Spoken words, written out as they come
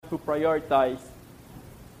who prioritized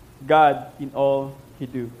God in all he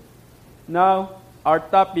do. Now, our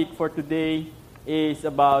topic for today is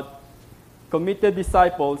about committed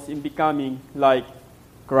disciples in becoming like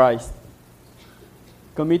Christ.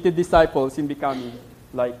 Committed disciples in becoming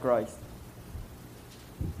like Christ.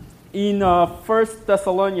 In 1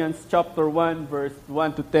 Thessalonians chapter 1, verse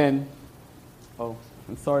 1 to 10, oh,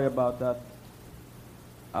 I'm sorry about that.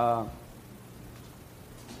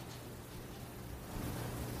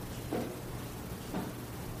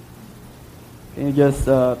 Can you just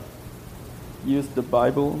use the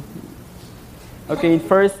Bible? Okay, in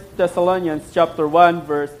 1 Thessalonians chapter 1,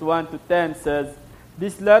 verse 1 to 10 says,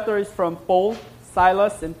 "This letter is from Paul,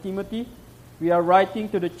 Silas, and Timothy. We are writing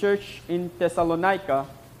to the church in Thessalonica,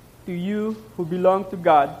 to you who belong to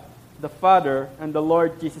God, the Father, and the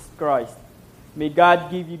Lord Jesus Christ. May God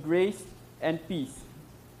give you grace and peace.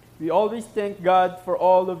 We always thank God for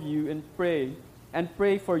all of you and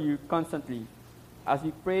pray for you constantly, as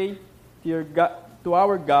we pray to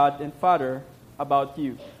our God and Father about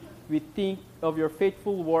you. We think of your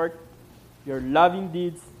faithful work, your loving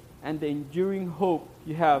deeds, and the enduring hope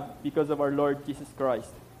you have because of our Lord Jesus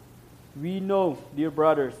Christ. We know, dear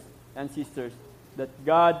brothers and sisters, that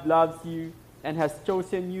God loves you and has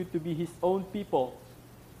chosen you to be his own people.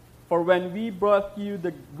 For when we brought you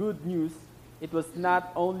the good news, it was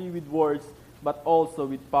not only with words, but also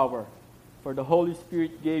with power. For the Holy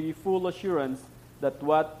Spirit gave you full assurance that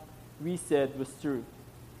what we said was true.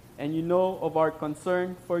 And you know of our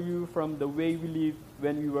concern for you from the way we lived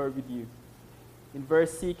when we were with you." In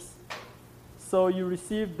verse 6, "So you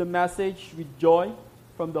received the message with joy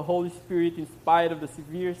from the Holy Spirit in spite of the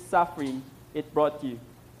severe suffering it brought you.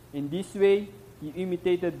 In this way, you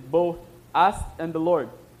imitated both us and the Lord.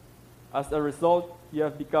 As a result, you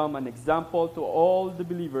have become an example to all the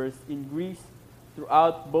believers in Greece,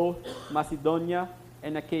 throughout both Macedonia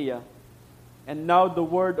and Achaia. And now the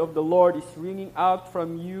word of the Lord is ringing out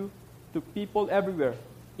from you to people everywhere,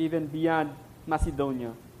 even beyond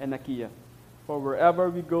Macedonia and Achaia. For wherever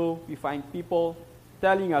we go, we find people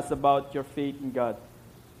telling us about your faith in God.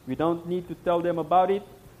 We don't need to tell them about it,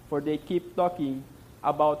 for they keep talking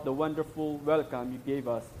about the wonderful welcome you gave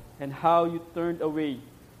us and how you turned away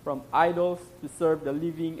from idols to serve the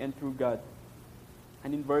living and true God."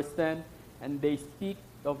 And in verse 10, "And they speak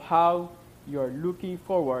of how you are looking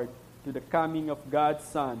forward to the coming of God's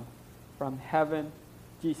Son from heaven,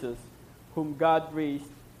 Jesus, whom God raised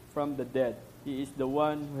from the dead. He is the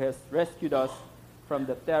one who has rescued us from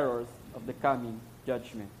the terrors of the coming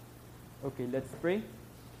judgment." Okay, let's pray.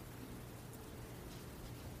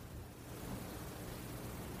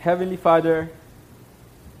 Heavenly Father,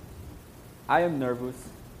 I am nervous.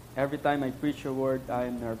 Every time I preach your word, I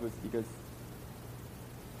am nervous because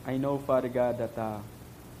I know, Father God, that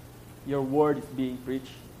your word is being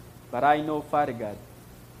preached. But I know, Father God,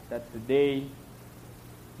 that today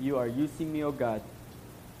you are using me, O God,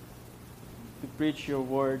 to preach your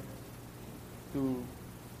word, to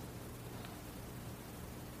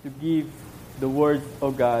give the words,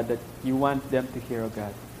 O God, that you want them to hear, O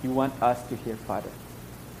God. You want us to hear, Father.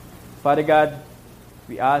 Father God,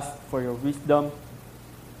 we ask for your wisdom,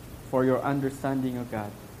 for your understanding, O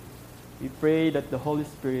God. We pray that the Holy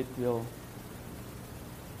Spirit will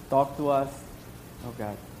talk to us, O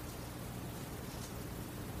God.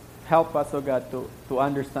 Help us, O God, to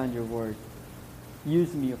understand your word.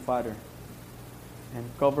 Use me, O Father, and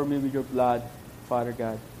cover me with your blood, Father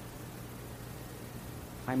God.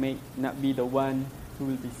 I may not be the one who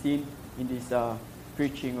will be seen in this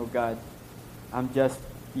preaching, O God. I'm just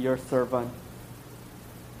your servant,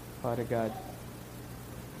 Father God.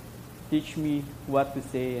 Teach me what to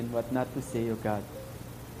say and what not to say, O God.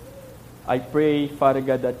 I pray, Father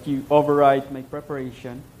God, that you override my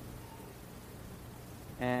preparation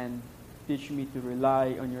and teach me to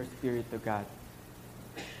rely on your Spirit, O God.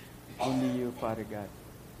 Only you, Father God.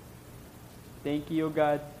 Thank you, O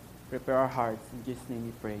God. Prepare our hearts. In Jesus' name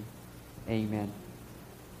we pray. Amen.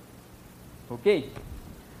 Okay.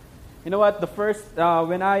 You know what?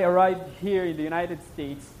 When I arrived here in the United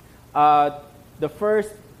States, the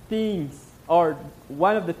first things, or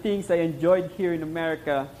one of the things I enjoyed here in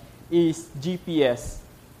America is GPS,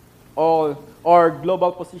 or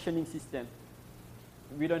Global Positioning System.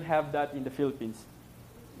 We don't have that in the Philippines.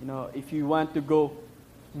 You know, if you want to go,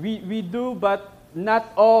 we do, but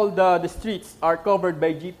not all the streets are covered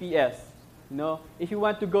by GPS. You know, if you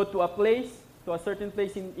want to go to a certain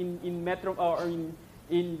place in Metro or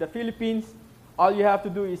in the Philippines, all you have to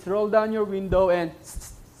do is roll down your window and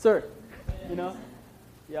sir, you know,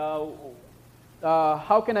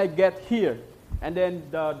 how can I get here? And then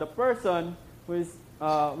the person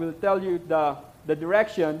will tell you the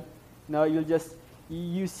direction, now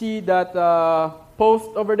you see that post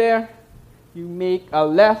over there. You make a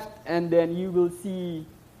left, and then you will see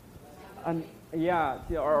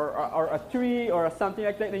or a tree or something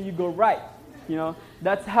like that, and you go right.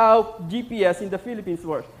 That's how GPS in the Philippines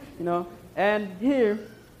works. And here,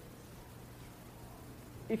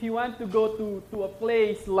 if you want to go to a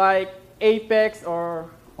place like Apex or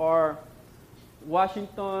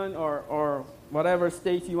Washington or whatever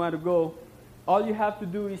states you want to go, all you have to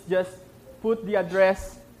do is just put the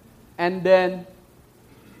address and then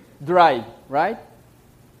drive, right?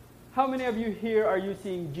 How many of you here are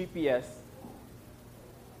using GPS?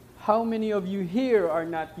 How many of you here are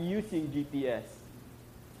not using GPS?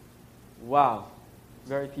 Wow,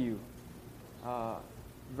 very few.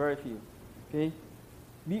 Very few. Okay?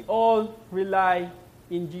 We all rely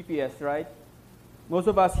in GPS, right? Most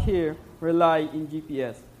of us here rely in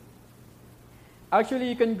GPS. Actually,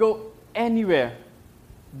 you can go anywhere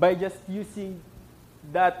by just using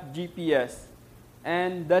that GPS.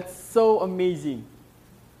 And that's so amazing.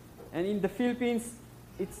 And in the Philippines,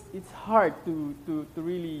 it's hard to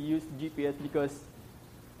really use GPS because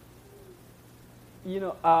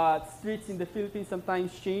streets in the Philippines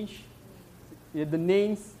sometimes change. The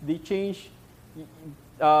names, they change.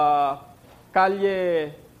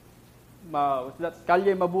 Calle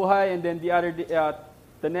Mabuhay, and then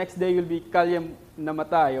the next day will be Calle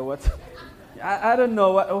Namatay or what? I don't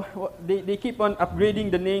know what they keep on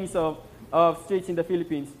upgrading the names of streets in the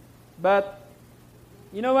Philippines. But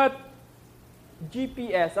you know what?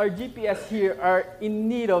 Our GPS here are in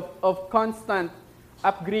need of constant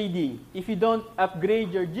upgrading. If you don't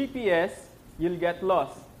upgrade your GPS, you'll get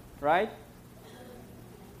lost, right?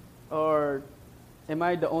 Or am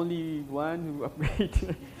I the only one who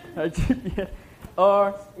upgrades our GPS?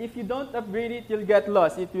 Or if you don't upgrade it, you'll get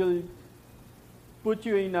lost. It will put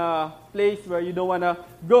you in a place where you don't want to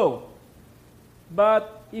go.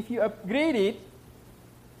 But if you upgrade it,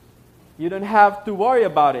 you don't have to worry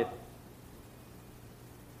about it.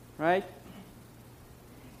 Right?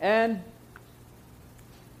 And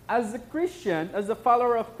as a Christian, as a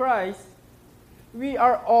follower of Christ, we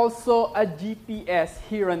are also a GPS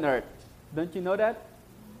here on earth. Don't you know that?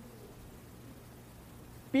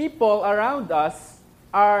 People around us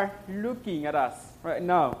are looking at us right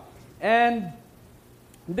now. And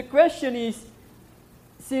the question is,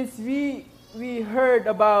 since we heard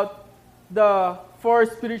about the 4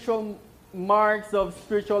 spiritual marks of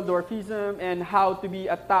spiritual dwarfism and how to be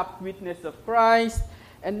a top witness of Christ,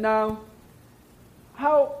 and now,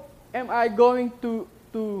 how am I going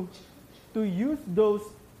to use those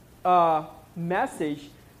message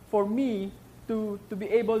for me to be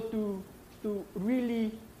able to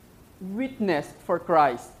really witness for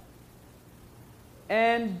Christ?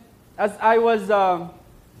 And as I was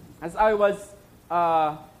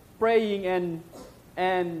praying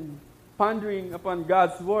and pondering upon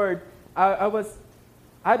God's word,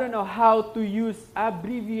 I don't know how to use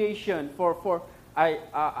abbreviation for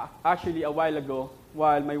actually a while ago,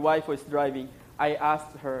 while my wife was driving, I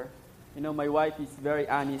asked her. My wife is very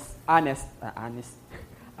honest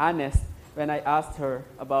when I asked her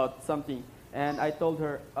about something, and I told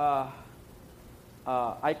her,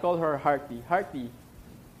 I called her Hearty. Hearty,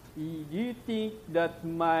 do you think that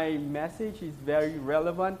my message is very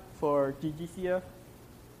relevant for GGCF?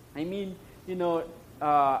 I mean,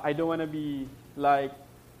 I don't want to be like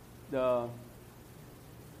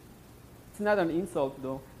it's not an insult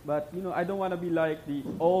though, but I don't want to be like the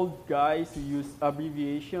old guys who use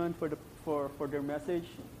abbreviation for their message,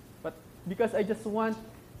 but because I just want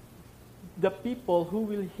the people who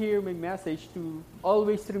will hear my message to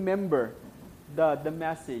always remember the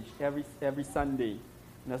message every Sunday.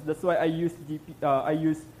 And that's why I use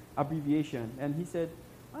abbreviation. And he said,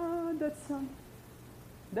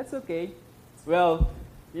 that's okay. Well,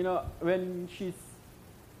 when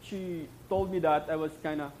she told me that, I was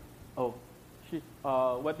kind of,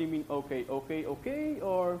 what do you mean okay,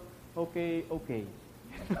 or okay?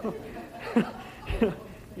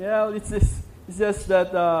 Yeah, it's just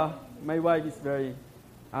that my wife is very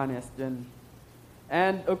honest,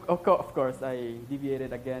 and of course I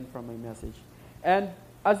deviated again from my message. And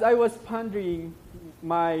as I was pondering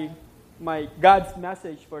my God's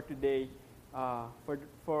message for today,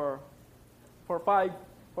 for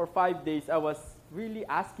 5 days, I was really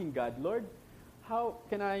asking God, Lord, how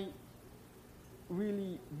can I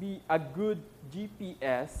really be a good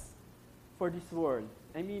GPS for this world?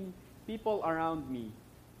 I mean, people around me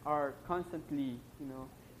are constantly,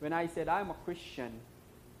 when I said I'm a Christian,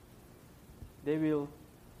 they will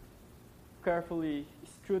carefully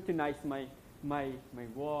scrutinize my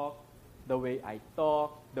walk, the way I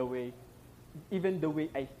talk, the way even the way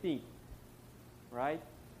I think, right?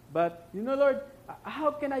 But, Lord,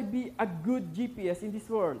 how can I be a good GPS in this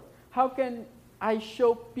world? How can I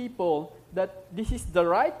show people that this is the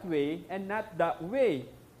right way and not that way?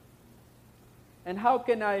 And how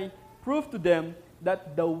can I prove to them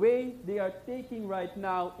that the way they are taking right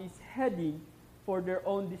now is heading for their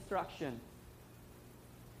own destruction?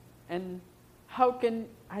 And how can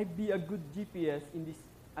I be a good GPS in this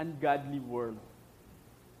ungodly world?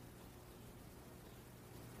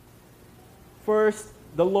 First,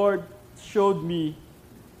 the Lord showed me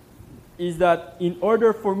is that in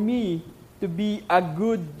order for me to be a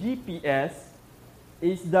good GPS,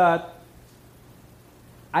 is that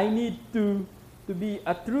I need to be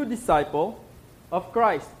a true disciple of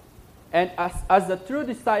Christ. And as a true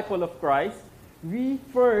disciple of Christ, we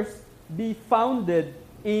first be founded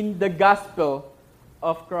in the gospel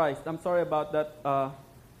of Christ. I'm sorry about that.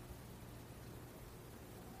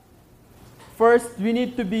 First, we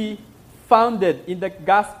need to be founded in the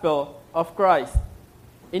gospel of Christ.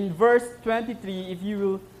 In verse 23, if you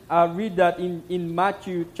will read that in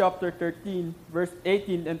Matthew chapter 13, verse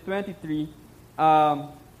 18 and 23,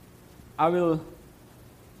 I will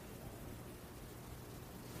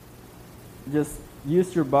just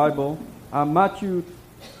use your Bible. Matthew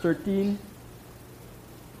 13,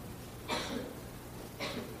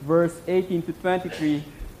 verse 18 to 23.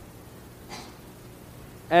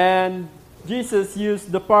 And Jesus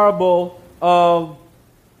used the parable of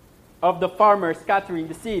the farmer scattering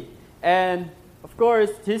the seed. And of course,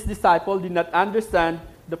 his disciple did not understand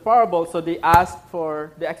the parable, so they asked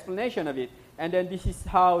for the explanation of it. And then this is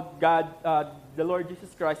how the Lord Jesus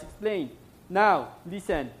Christ explained. Now,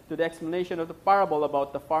 listen to the explanation of the parable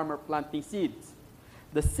about the farmer planting seeds.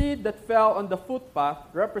 The seed that fell on the footpath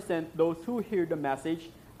represent those who hear the message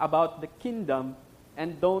about the kingdom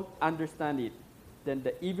and don't understand it. Then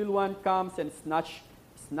the evil one comes and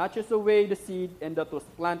snatches away the seed and that was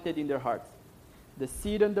planted in their hearts. The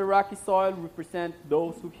seed on the rocky soil represent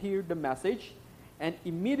those who hear the message and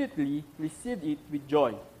immediately receive it with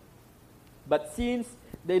joy. But since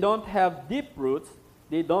they don't have deep roots,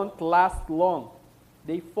 they don't last long.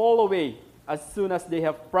 They fall away as soon as they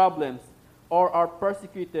have problems or are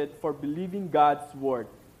persecuted for believing God's word.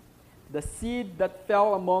 The seed that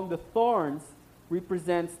fell among the thorns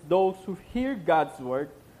represents those who hear God's word,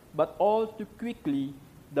 but all too quickly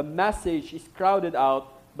the message is crowded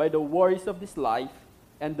out by the worries of this life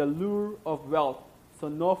and the lure of wealth, so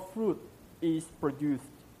no fruit is produced.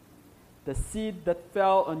 The seed that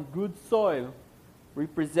fell on good soil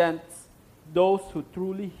represents those who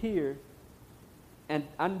truly hear and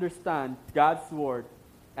understand God's word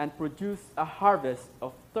and produce a harvest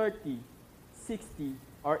of 30, 60,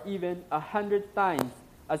 or even 100 times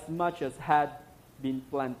as much as had been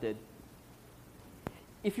planted.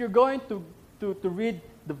 If you're going to read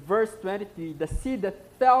the verse 23, the seed that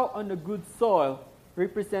fell on the good soil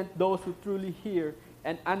represent those who truly hear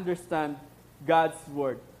and understand God's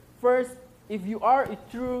word. First, if you are a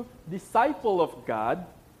true disciple of God,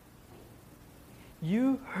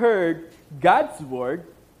 you heard God's word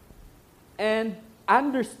and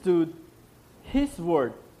understood His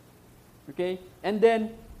word. Okay? And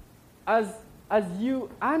then, as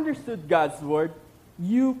you understood God's word,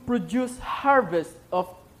 you produce harvest of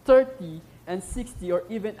 30 and 60 or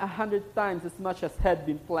even 100 times as much as had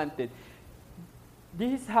been planted.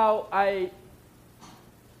 This is how I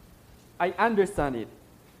understand it.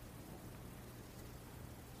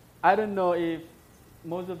 I don't know if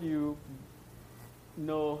most of you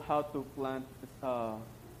know how to plant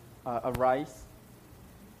a rice.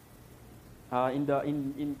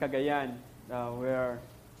 In Cagayan, where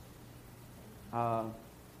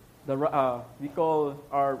we call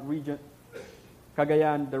our region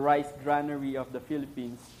Cagayan the rice granary of the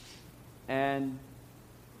Philippines, and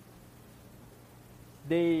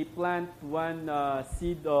they plant one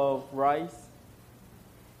seed of rice,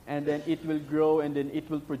 and then it will grow, and then it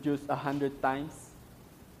will produce 100 times.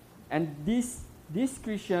 And these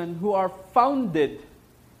Christians who are founded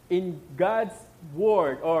in God's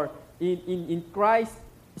word or in Christ's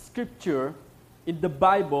scripture, in the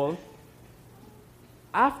Bible,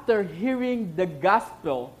 after hearing the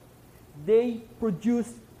gospel, they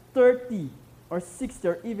produce 30 or 60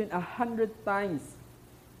 or even 100 times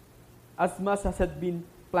as much as had been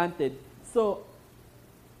planted. So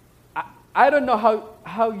I don't know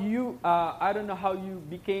how you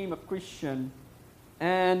became a Christian,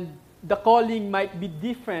 and the calling might be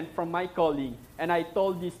different from my calling. And I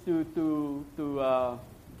told this to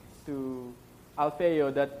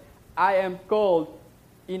Alfeo that I am called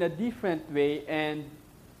in a different way, and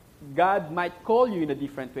God might call you in a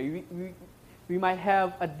different way. we might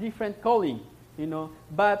have a different calling,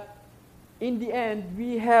 but in the end,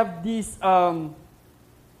 we have these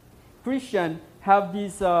Christian have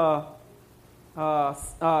this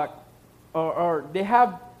or they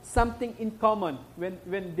have something in common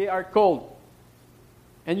when they are called.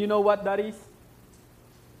 And you know what that is?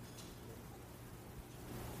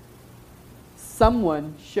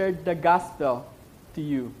 Someone shared the gospel to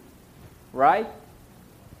you, right?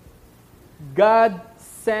 God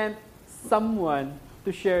sent someone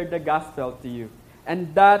to share the gospel to you.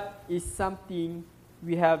 And that is something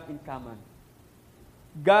we have in common.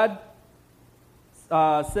 God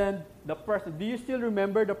sent the person. Do you still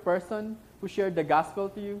remember the person who shared the gospel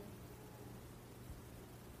to you?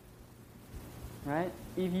 Right?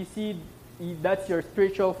 If you see that's your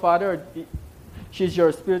spiritual father, she's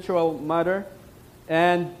your spiritual mother,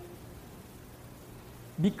 and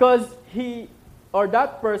because he or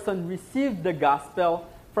that person received the gospel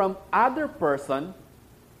from other person,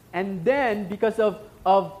 and then because of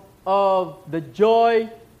the joy,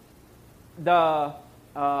 the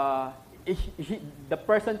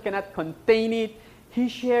person cannot contain it, he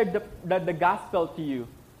shared the gospel to you,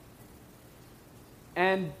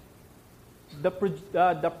 and the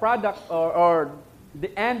product or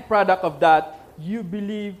the end product of that, you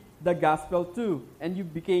believe the gospel too, and you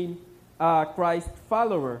became a Christ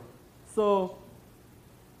follower. So,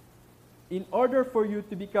 in order for you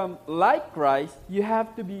to become like Christ, you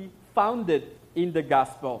have to be founded in the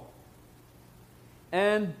gospel.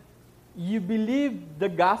 And you believe the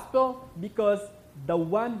gospel because the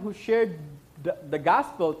one who shared the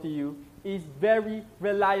gospel to you is very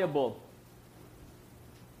reliable.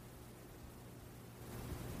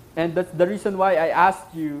 And that's the reason why I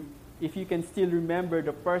asked you if you can still remember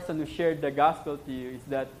the person who shared the gospel to you, is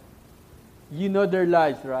that you know their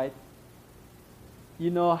lives, right? You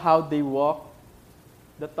know how they walk,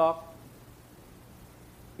 the talk.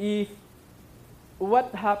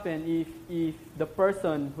 What happened if the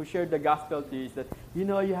person who shared the gospel to you is that,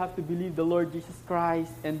 you have to believe the Lord Jesus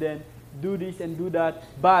Christ and then do this and do that,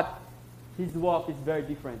 but his walk is very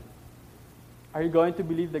different. Are you going to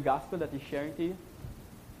believe the gospel that he's sharing to you?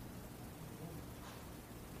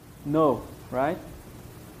 No, right?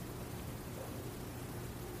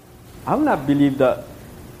 I will not believe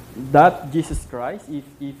that Jesus Christ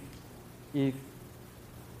if he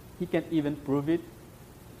can't even prove it.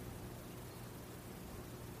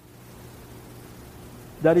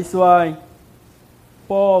 That is why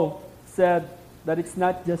Paul said that it's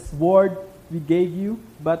not just word we gave you,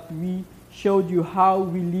 but we showed you how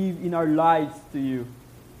we live in our lives to you.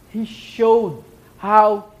 He showed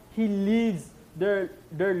how he lives their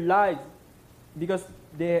lives, because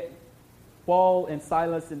Paul and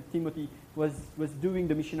Silas and Timothy was doing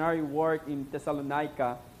the missionary work in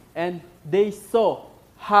Thessalonica, and they saw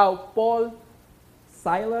how Paul,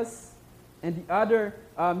 Silas, and the other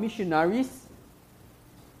missionaries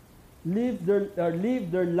live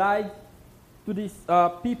their lives to these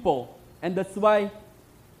people, and that's why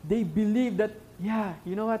they believe that,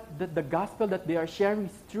 you know what, the gospel that they are sharing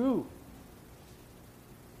is true.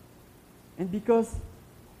 And because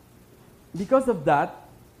of that,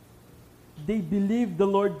 they believe the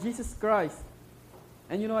Lord Jesus Christ.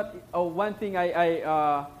 And you know what? One thing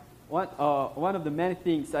one of the many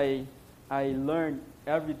things I learn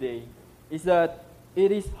every day is that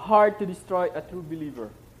it is hard to destroy a true believer.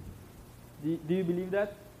 Do you believe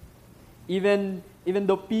that? Even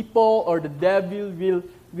though people or the devil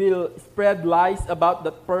will spread lies about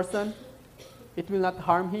that person, it will not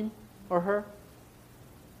harm him or her.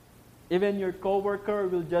 Even your coworker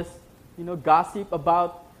will just, gossip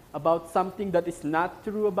about something that is not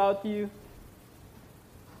true about you.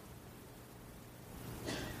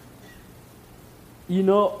 You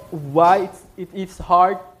know why it is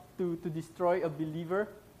hard to destroy a believer?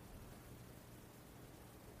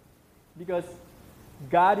 Because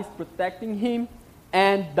God is protecting him,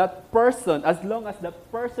 and that person, as long as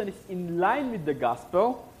that person is in line with the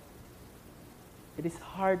gospel, it is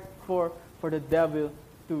hard for the devil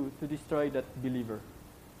to destroy that believer.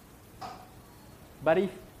 But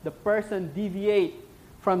if the person deviates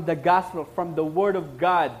from the gospel, from the word of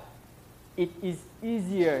God, it is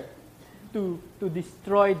easier to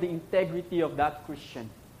destroy the integrity of that Christian.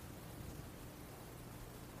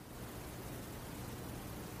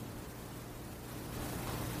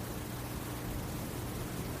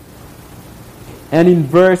 And in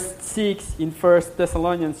verse 6, in 1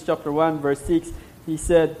 Thessalonians chapter 1, verse 6, he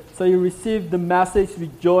said, "So you received the message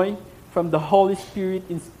with joy from the Holy Spirit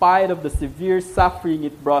in spite of the severe suffering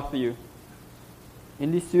it brought to you.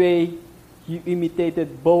 In this way, you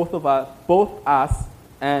imitated both us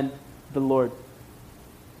and the Lord."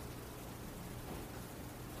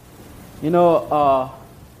 You know,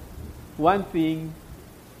 one thing,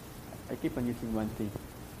 I keep on using one thing.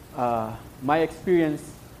 My experience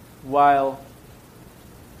while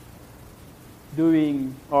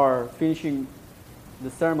doing or finishing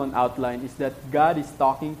the sermon outline is that God is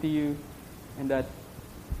talking to you,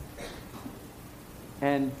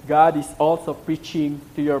 and God is also preaching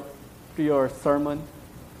to your sermon.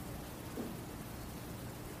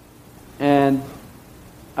 And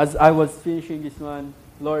as I was finishing this one,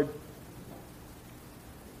 Lord,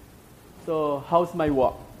 so how's my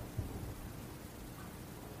walk?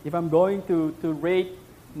 If I'm going to rate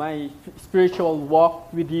my spiritual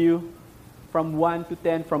walk with you from 1 to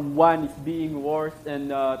 10, from 1 is being worse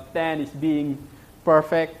and 10 is being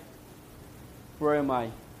perfect, where am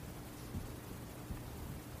I?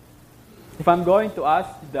 If I'm going to ask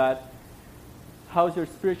that, how's your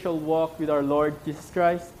spiritual walk with our Lord Jesus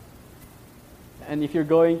Christ? And if you're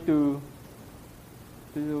going to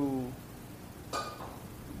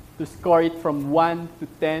score it from 1 to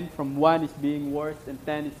 10, from 1 is being worse and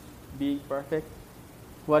 10 is being perfect,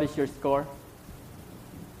 what is your score?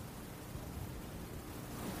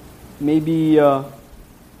 Maybe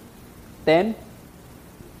 10?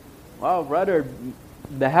 Wow, brother,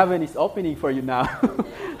 the heaven is opening for you now.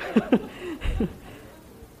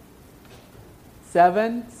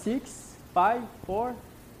 7, 6, 5, 4?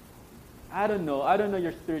 I don't know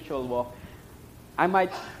your spiritual walk. I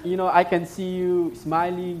might, I can see you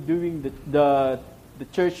smiling, doing the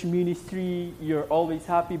church ministry. You're always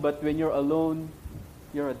happy, but when you're alone,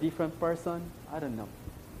 you're a different person. I don't know.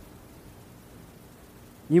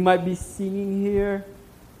 You might be singing here.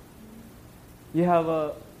 You have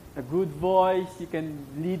a good voice. You can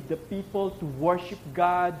lead the people to worship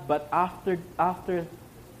God, but after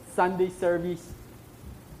Sunday service,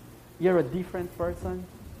 you're a different person.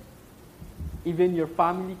 Even your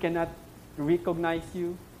family cannot recognize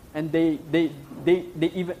you, and they're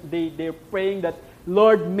praying that,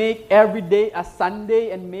 Lord, make every day a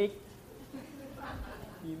Sunday and make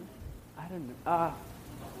I don't know.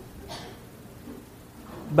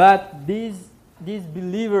 But these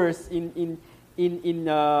believers in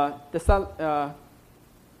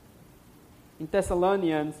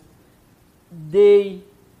Thessalonians, they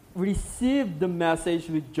received the message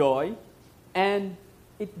with joy, and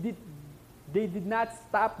they did not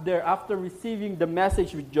stop there after receiving the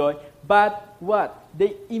message with joy, but what?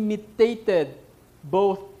 They imitated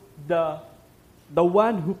both the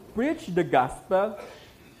one who preached the gospel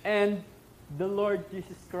and the Lord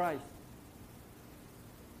Jesus Christ.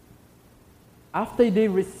 After they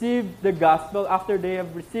received the gospel, after they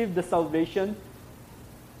have received the salvation,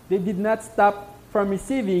 they did not stop from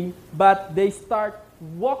receiving, but they start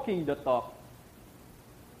walking the talk.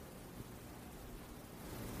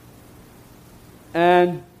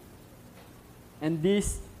 And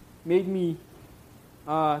this made me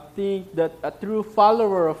think that a true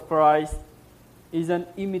follower of Christ is an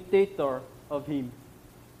imitator of Him.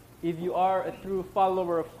 If you are a true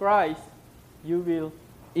follower of Christ, you will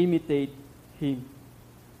imitate Him.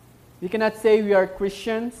 We cannot say we are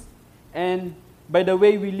Christians, and by the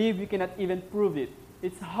way we live, we cannot even prove it.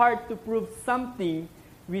 It's hard to prove something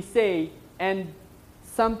we say and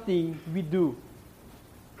something we do.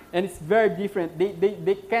 And it's very different.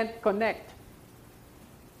 They can't connect.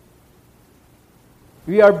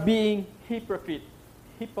 We are being hypocrite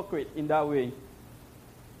in that way.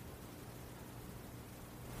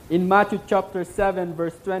 In Matthew chapter 7,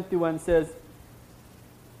 verse 21 says,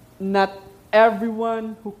 "Not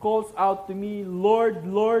everyone who calls out to me, 'Lord,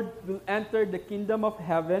 Lord,' will enter the kingdom of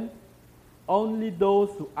heaven. Only those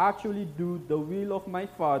who actually do the will of my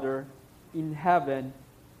Father in heaven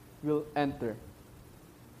will enter."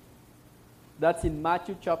 That's in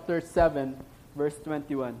Matthew chapter 7, verse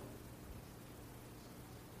 21.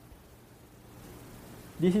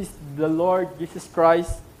 This is the Lord Jesus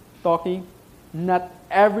Christ talking. Not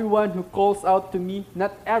everyone who calls out to me,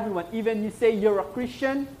 not everyone, even you say you're a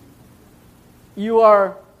Christian, you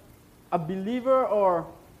are a believer, or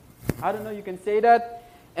I don't know, you can say that,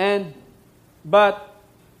 but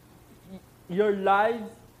your life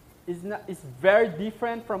is very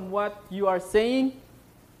different from what you are saying.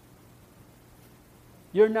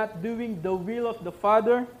 You're not doing the will of the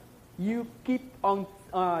Father. You keep on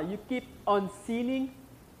sinning.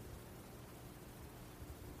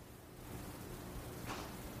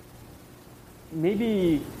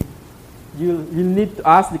 Maybe you need to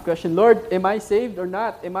ask the question, Lord, am I saved or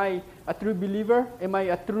not? Am I a true believer? Am I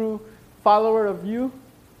a true follower of you?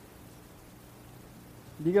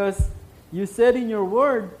 Because you said in your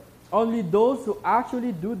word, only those who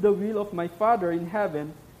actually do the will of my Father in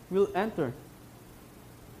heaven will enter.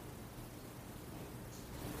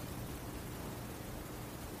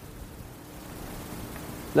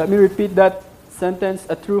 Let me repeat that sentence.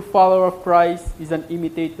 A true follower of Christ is an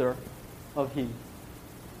imitator of Him.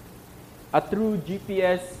 A true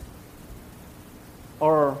GPS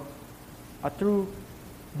or a true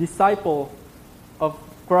disciple of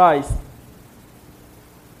Christ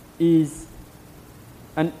is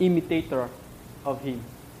an imitator of Him.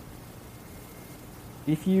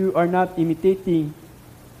 If you are not imitating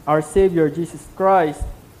our Savior Jesus Christ,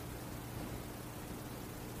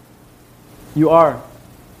 you are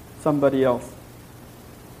somebody else.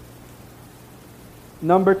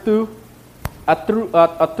 Number 2,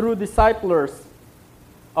 a true disciplers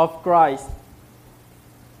of Christ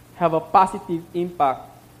have a positive impact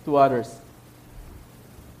to others.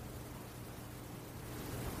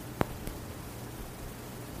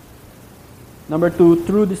 Number 2,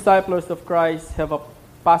 true disciples of Christ have a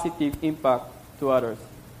positive impact to others.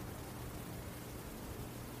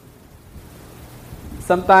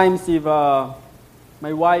 Sometimes if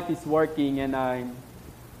my wife is working and I'm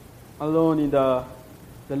alone in the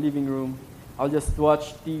living room, I'll just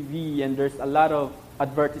watch TV and there's a lot of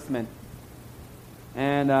advertisement.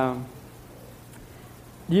 And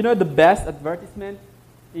do you know the best advertisement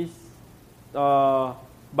is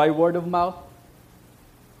by word of mouth?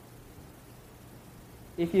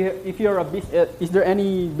 If you're is there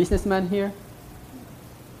any businessman here?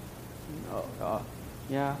 Oh,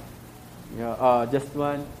 yeah, just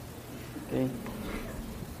one. Okay.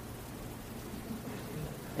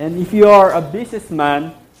 And if you are a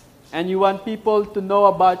businessman and you want people to know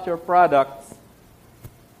about your products,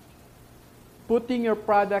 putting your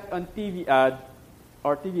product on TV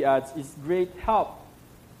ads is great help,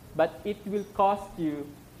 but it will cost you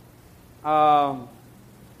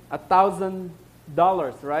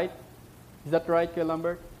 $1,000, right? Is that right, Kuya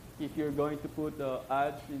Lambert? If you're going to put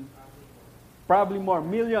ads in, probably more,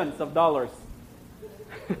 millions of dollars.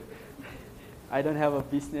 I don't have a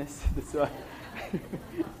business, that's why.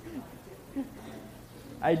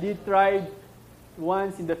 I did try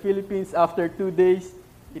once in the Philippines. After 2 days,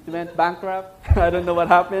 it went bankrupt. I don't know what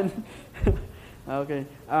happened. Okay.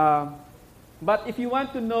 But if you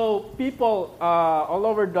want to know people all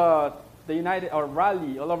over the United or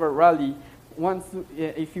Raleigh, all over Raleigh,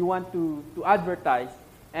 if you want to advertise,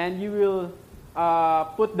 and you will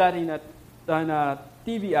put that in a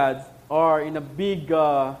TV ads or in a big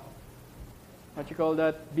what you call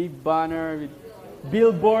that, big banner with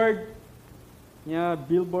billboard. Yeah,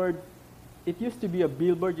 billboard. It used to be a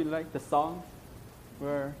billboard, you like the song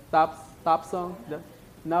where top song.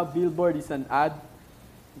 Now billboard is an ad.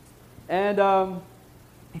 And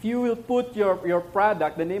if you will put your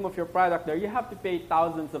product, the name of your product there, you have to pay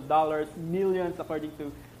thousands of dollars, millions according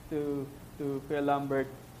to Kuya Lambert,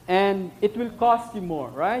 and it will cost you more,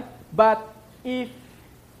 right? But if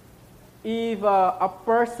a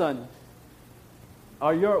person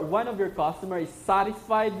or one of your customers is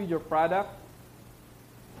satisfied with your product,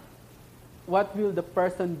 what will the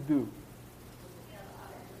person do?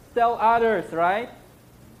 Tell others, right?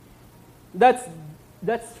 That's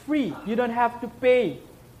free. You don't have to pay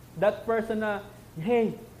that person.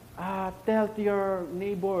 Hey, tell to your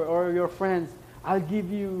neighbor or your friends, I'll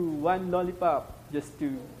give you one lollipop, just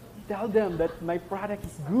to tell them that my product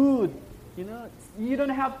is good. You know, you don't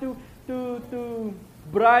have to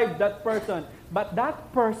bribe that person, but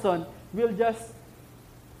that person will just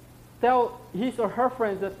tell his or her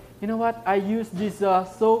friends that, you know what, I use this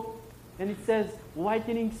soap, and it says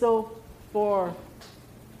whitening soap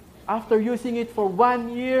after using it for 1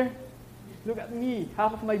 year, look at me,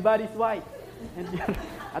 half of my body is white, and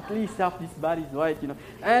at least half this body is white,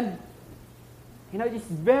 and it's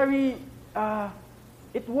very,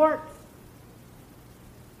 it works,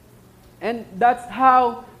 and that's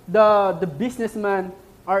how the businessmen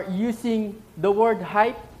are using the word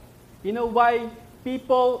hype. You know why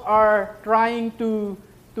people are trying to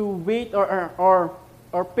wait or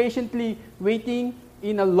patiently waiting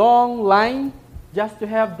in a long line just to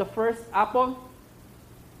have the first apple?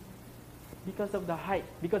 Because of the hype,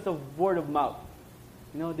 because of word of mouth.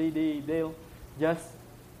 They'll just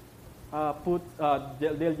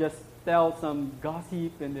they'll just tell some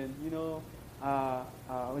gossip, and then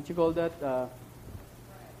what you call that?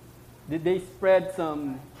 They spread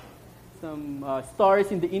some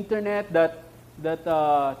stories in the internet that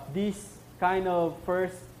this kind of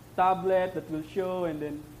first tablet that will show, and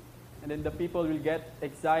then the people will get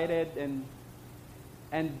excited,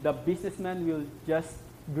 and the businessman will just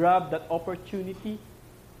grab that opportunity.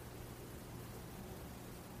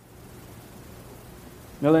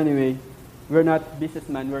 Well, anyway, we're not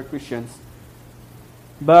businessmen, we're Christians.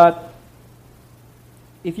 But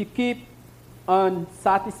if you keep on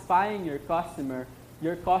satisfying your customer,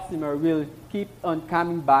 your customer will keep on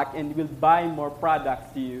coming back and will buy more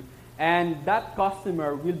products to you. And that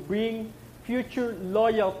customer will bring future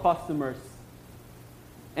loyal customers.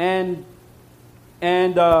 And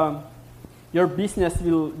your business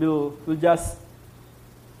will just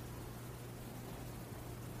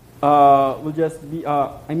be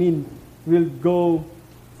will go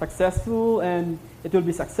successful, and it will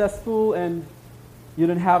be successful, and you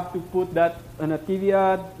don't have to put that on a TV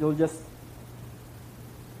ad. You'll just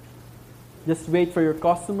wait for your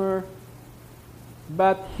customer.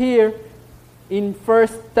 But here in 1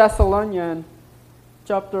 Thessalonians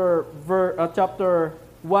chapter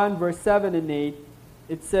 1 verse 7 and 8,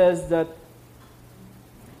 it says that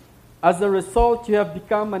as a result, you have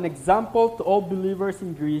become an example to all believers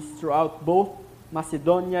in Greece throughout both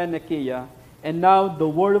Macedonia and Achaia. And now the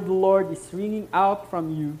word of the Lord is ringing out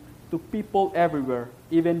from you to people everywhere,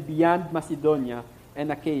 even beyond Macedonia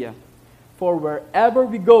and Achaia. For wherever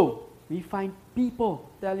we go, we find people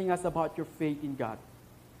telling us about your faith in God.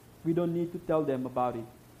 We don't need to tell them about it.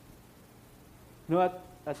 You know what?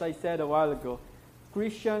 As I said a while ago,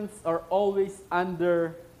 Christians are always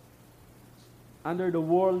under the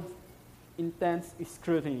world's intense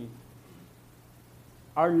scrutiny.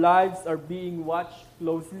 Our lives are being watched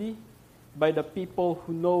closely by the people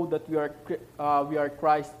who know that we are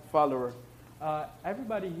Christ followers.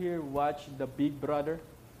 Everybody here watch the Big Brother?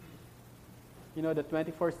 You know, the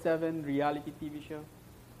 24/7 reality TV show?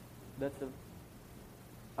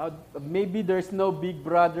 Maybe there's no Big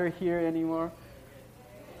Brother here anymore.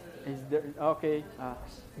 Is there? Okay.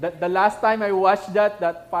 The last time I watched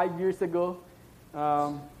that 5 years ago,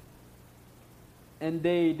 and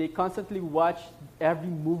they constantly watch every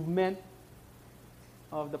movement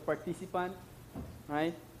of the participant,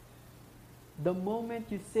 right? The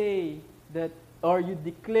moment you say that, or you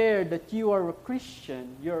declare that you are a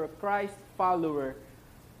Christian, you're a Christ follower,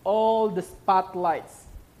 all the spotlights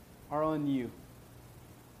are on you.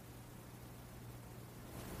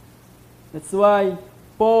 That's why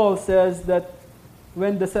Paul says that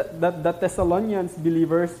when the Thessalonians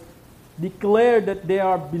believers declare that they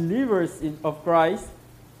are believers of Christ,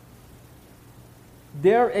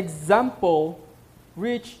 their example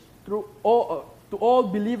reached to all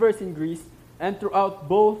believers in Greece and throughout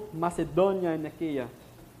both Macedonia and Achaia.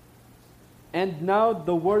 And now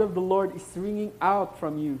the word of the Lord is ringing out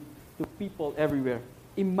from you to people everywhere.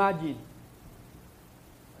 Imagine,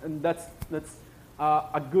 and that's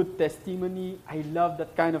a good testimony. I love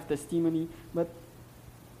that kind of testimony. But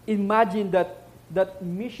imagine that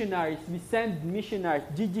missionaries, we send missionaries,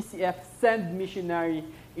 GGCF send missionary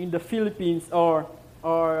in the Philippines or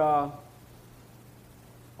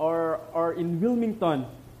in Wilmington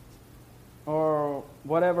or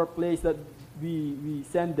whatever place that we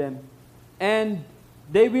send them. And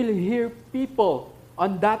they will hear people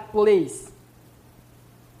on that place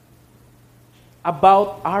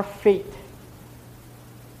about our faith,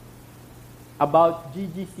 about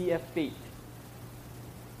GGCF faith.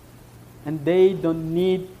 And they don't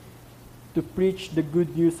need to preach the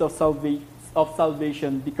good news of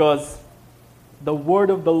salvation because the word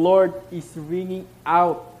of the Lord is ringing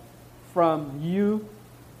out from you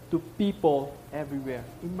to people everywhere.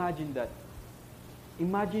 Imagine that.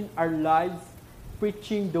 Imagine our lives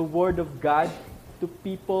preaching the word of God to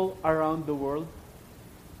people around the world.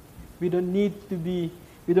 We don't need to be,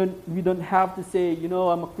 we don't have to say, you know,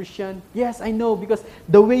 I'm a Christian. Yes, I know, because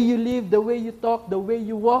the way you live, the way you talk, the way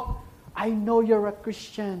you walk, I know you're a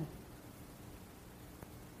Christian.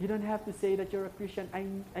 You don't have to say that you're a Christian. I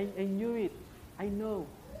knew it. I know.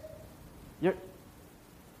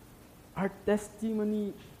 Our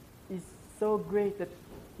testimony is so great that,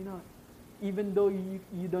 you know, even though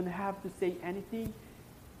you don't have to say anything,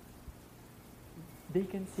 they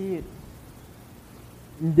can see it.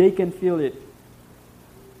 They can feel it.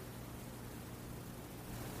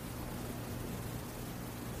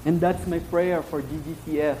 And that's my prayer for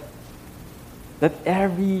GGCF. That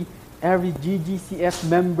every GGCF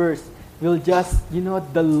members will just, you know,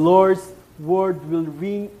 the Lord's word will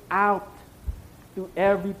ring out to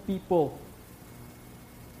every people.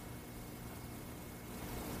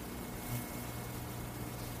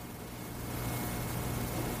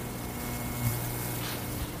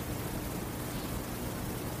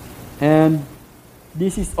 And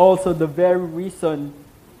this is also the very reason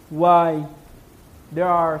why there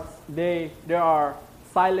are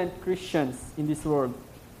silent Christians in this world.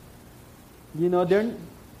 You know,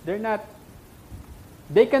 they're not.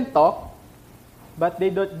 They can talk, but they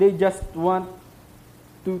don't. They just want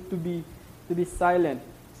to be silent.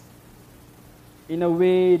 In a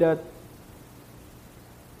way that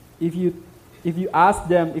if you if you ask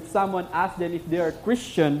them, if someone asks them if they are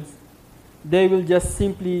Christians, they will just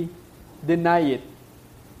simply deny it.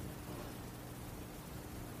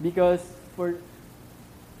 Because for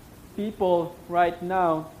people right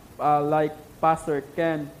now, like Pastor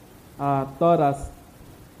Ken taught us,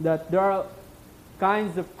 that there are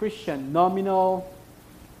kinds of Christian, nominal,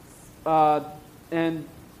 and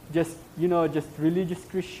just religious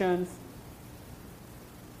Christians.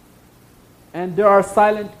 And there are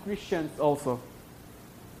silent Christians also.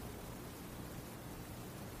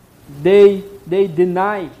 They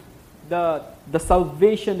deny the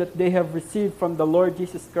salvation that they have received from the Lord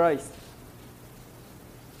Jesus Christ.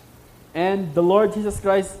 And the Lord Jesus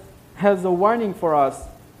Christ has a warning for us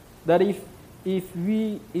that if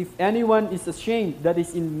anyone is ashamed, that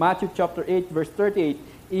is in Matthew chapter 8 verse 38,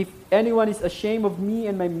 if anyone is ashamed of me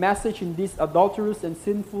and my message in these adulterous and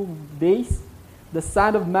sinful days, the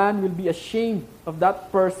Son of Man will be ashamed of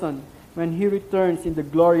that person when he returns in the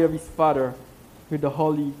glory of his Father with the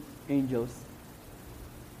holy angels.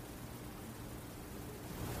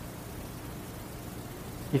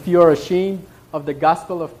 If you are ashamed of the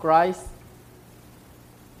gospel of Christ,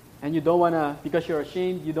 and you don't want to, because you're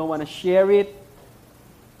ashamed, you don't want to share it,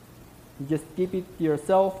 you just keep it to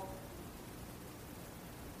yourself.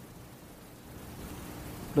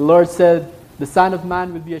 The Lord said, the Son of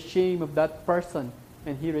Man will be ashamed of that person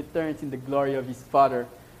when he returns in the glory of his Father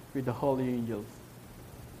with the holy angels.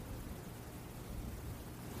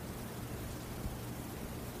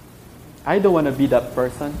 I don't want to be that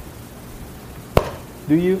person.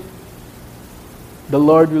 Do you? The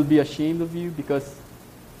Lord will be ashamed of you because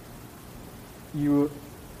you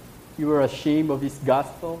were ashamed of his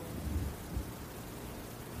gospel.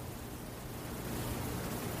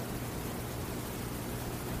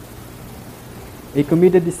 A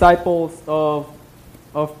committed disciple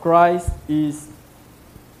of Christ is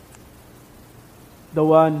the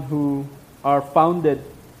one who are founded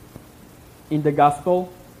in the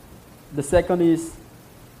gospel. The second is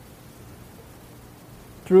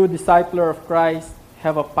true discipler of Christ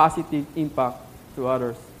have a positive impact to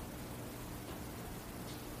others.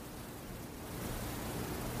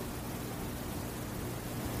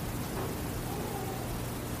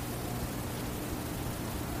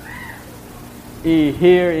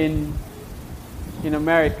 Here in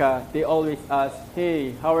America, they always ask,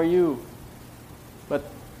 "Hey, how are you?" But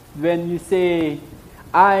when you say,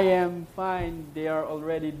 "I am fine," they are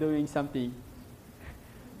already doing something.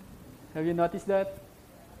 Have you noticed that?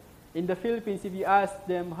 In the Philippines, if you ask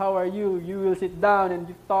them, "How are you?" you will sit down and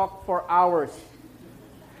you talk for hours.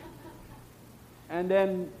 And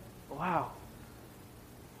then, wow.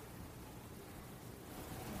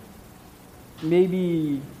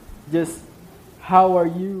 Maybe just "How are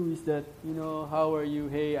you?" is that, how are you?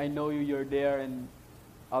 Hey, I know you, you're there, and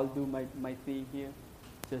I'll do my thing here.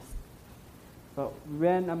 But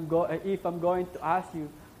if I'm going to ask you,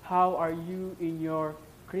 how are you in your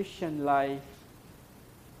Christian life?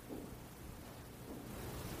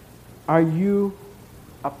 Are you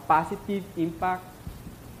a positive impact?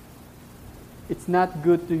 It's not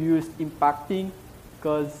good to use impacting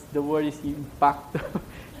because the word is impact.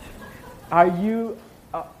 Are you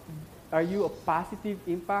a positive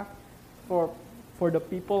impact for the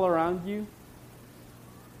people around you?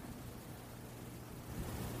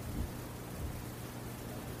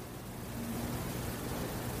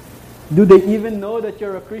 Do they even know that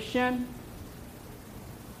you're a Christian?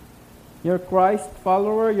 You're a Christ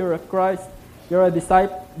follower, you're a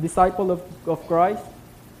disciple of Christ.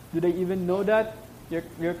 Do they even know that?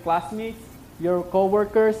 Your classmates, your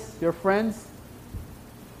co-workers, your friends?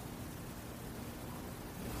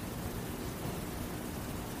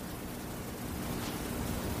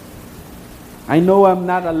 I know I'm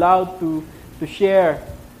not allowed to share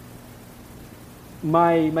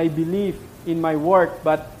my belief in my work,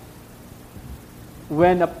 but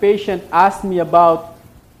when a patient asks me about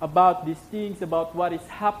these things, about what is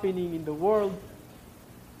happening in the world,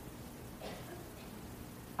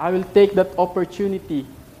 I will take that opportunity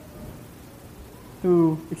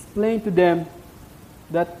to explain to them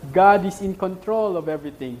that God is in control of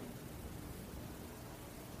everything.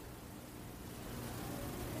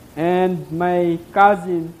 And my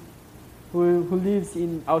cousin, who lives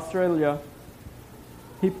in Australia,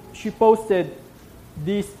 she posted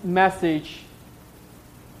this message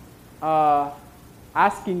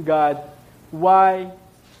asking God why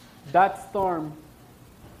that storm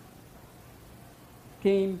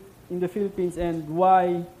came in the Philippines and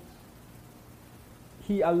why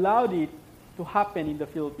He allowed it to happen in the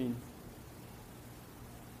Philippines.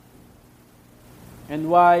 And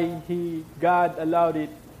why God allowed it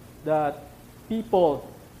that people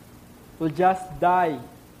will just die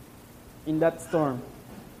in that storm.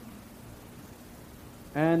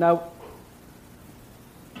 And I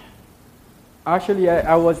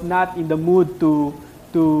was not in the mood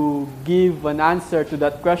to give an answer to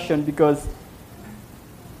that question, because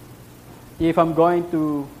if I'm going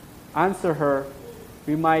to answer her,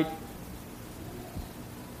 we might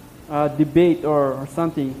debate or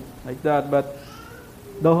something like that. But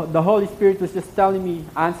the Holy Spirit was just telling me,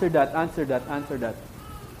 answer that, answer that, answer that.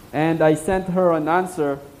 And I sent her an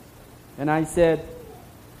answer, and I said,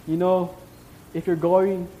 you know, if you're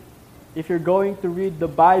going to read the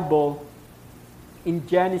Bible in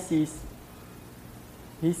Genesis,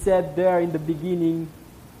 he said there in the beginning,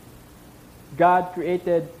 God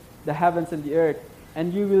created the heavens and the earth.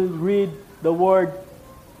 And you will read the word,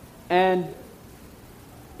 and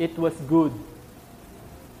it was good.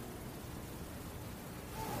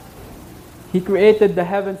 He created the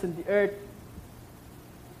heavens and the earth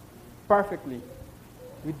perfectly,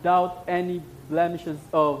 without any blemishes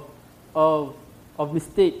of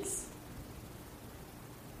mistakes.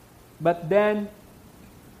 But then,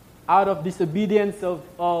 out of disobedience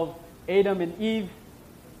of Adam and Eve,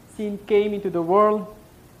 sin came into the world,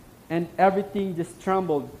 and everything just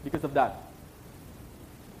trembled because of that.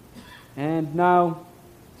 And now,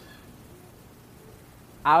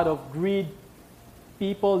 out of greed,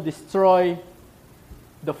 people destroy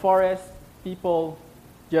the forest, people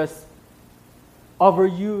just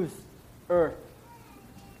overuse earth.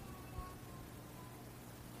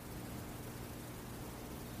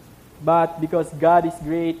 But because God is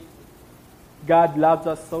great, God loves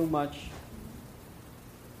us so much,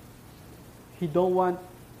 He don't want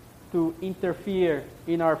to interfere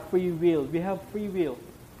in our free will. We have free will.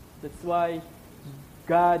 That's why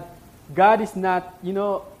God is not,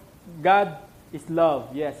 God is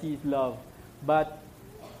love. Yes, He is love. But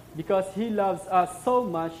because He loves us so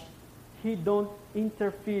much, He don't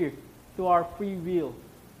interfere to our free will.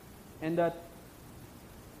 And that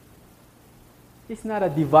He's not a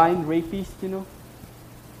divine rapist,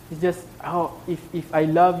 It's just, if I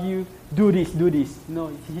love you, do this, do this.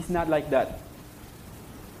 No, He's not like that.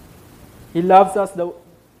 He loves us,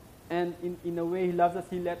 and in a way He loves us,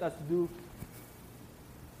 He let us do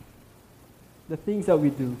the things that we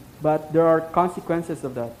do. But there are consequences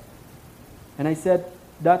of that. And I said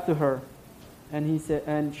that to her,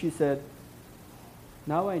 and she said,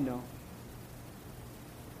 now I know.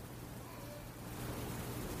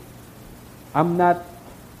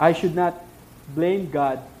 I should not blame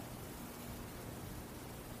God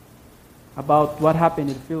about what happened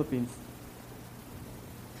in the Philippines.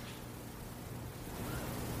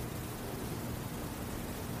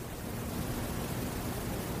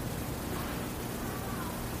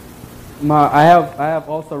 I have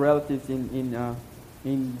also relatives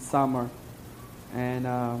in Samar, and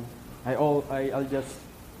I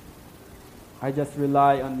just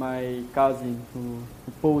rely on my cousin who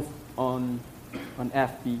posts on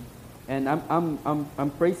FB, and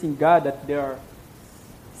I'm praising God that they are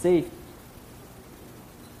safe.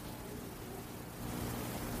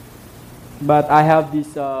 But I have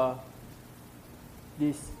this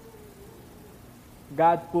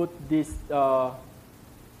God put this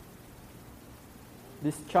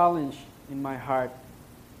challenge in my heart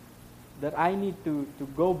that I need to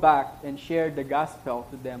go back and share the gospel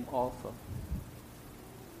to them also.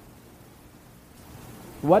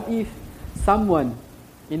 What if someone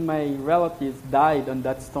in my relatives died on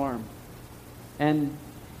that storm and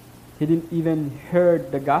he didn't even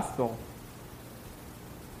heard the gospel?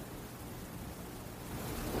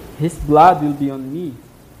 His blood will be on me,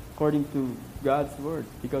 according to God's word,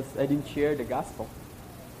 because I didn't share the gospel.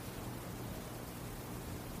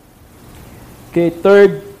 Okay,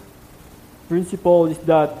 third principle is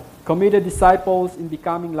that committed disciples in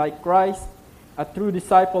becoming like Christ. A true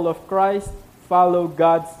disciple of Christ follow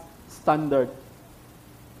God's standard.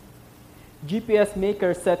 GPS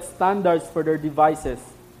makers set standards for their devices.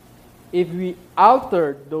 If we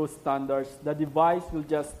alter those standards, the device will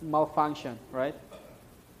just malfunction, right?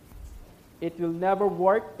 It will never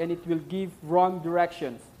work, and it will give wrong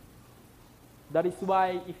directions. That is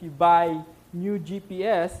why if you buy new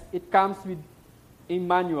GPS, it comes with a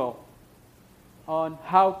manual on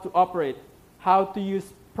how to operate, how to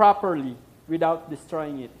use properly without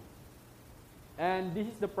destroying it. And this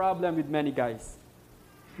is the problem with many guys.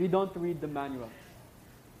 We don't read the manual,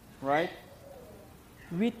 right?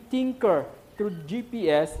 We tinker through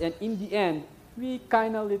GPS, and in the end, we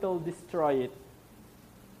kind of little destroy it.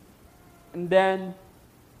 And then,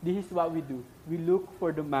 this is what we do. We look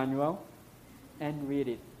for the manual and read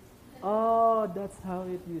it. Oh, that's how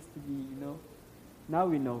it used to be, Now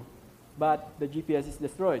we know. But the GPS is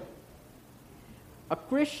destroyed. a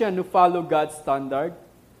Christian who follow God's standard,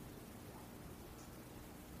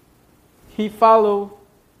 he follow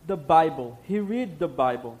the Bible. He read the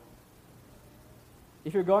Bible.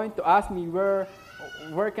 If you're going to ask me where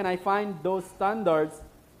can I find those standards,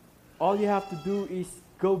 all you have to do is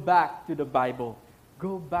go back to the Bible.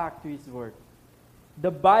 Go back to His Word. The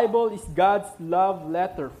Bible is God's love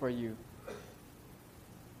letter for you.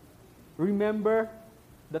 Remember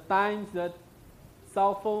the times that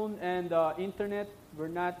cell phone and internet were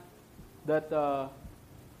not that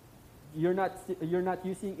you're not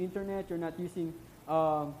using internet, you're not using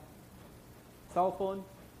cell phone,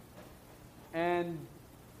 and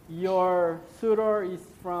your suitor is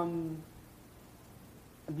from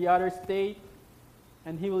the other state,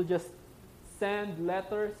 and he will just send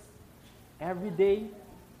letters every day,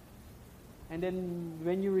 and then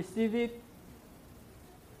when you receive it,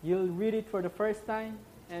 you'll read it for the first time,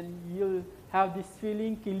 and you'll have this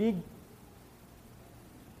feeling, kilig,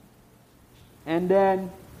 and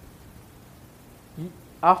then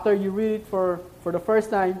after you read it for the first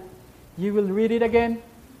time, you will read it again,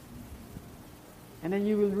 and then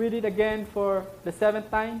you will read it again for the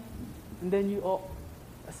seventh time, and then you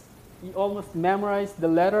almost memorize the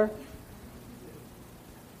letter.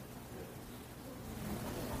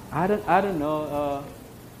 I don't know.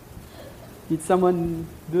 Did someone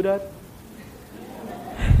do that?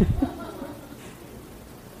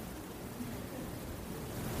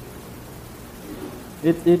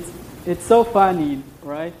 It's so funny,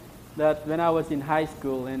 right? That when I was in high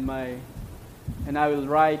school and I will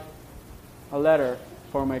write a letter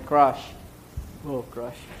for my crush. Oh,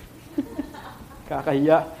 crush.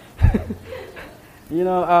 Kakahiya.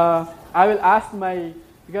 I will ask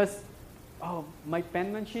because my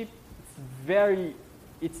penmanship,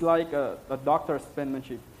 it's like a doctor's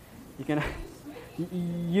penmanship.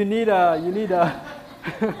 You need a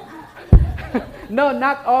no,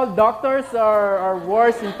 not all doctors are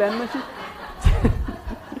worse in penmanship.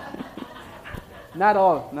 Not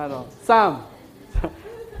all. Some.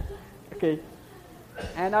 Okay.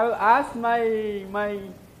 And I will ask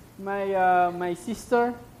my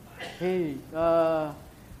sister, hey,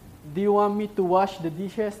 do you want me to wash the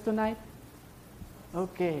dishes tonight?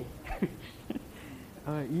 Okay.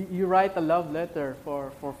 You write a love letter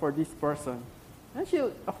for this person. And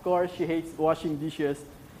of course, she hates washing dishes.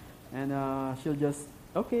 And she'll just,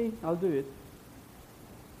 okay, I'll do it.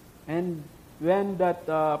 And when that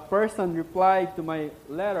person replied to my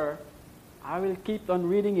letter, I will keep on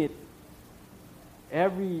reading it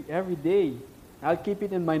every day. I'll keep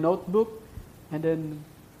it in my notebook, and then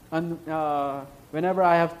whenever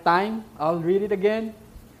I have time, I'll read it again.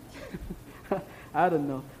 I don't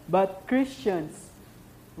know. But Christians,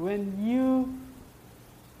 when you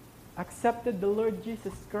accepted the Lord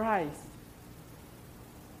Jesus Christ,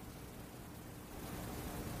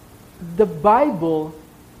 the Bible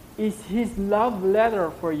is His love letter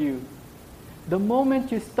for you. The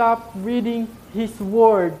moment you stop reading His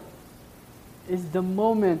Word is the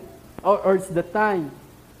moment, or it's the time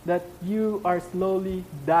that you are slowly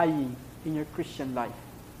dying in your Christian life.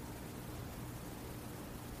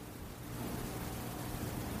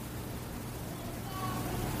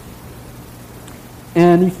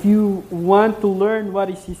 And if you want to learn what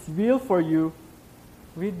is His will for you,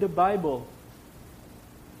 read the Bible.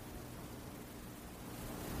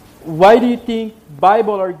 Why do you think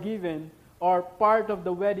Bible are given or part of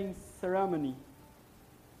the wedding ceremony?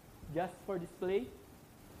 Just for display?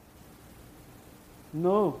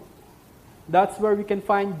 No. That's where we can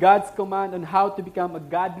find God's command on how to become a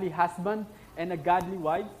godly husband and a godly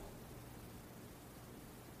wife.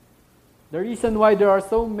 The reason why there are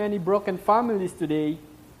so many broken families today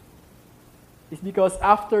is because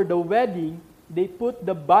after the wedding, they put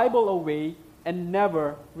the Bible away and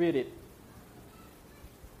never read it.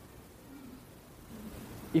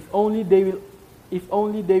 If only they will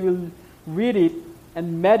read it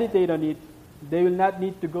and meditate on it, they will not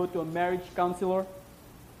need to go to a marriage counselor,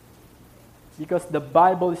 because the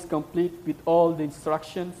Bible is complete with all the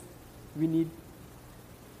instructions we need.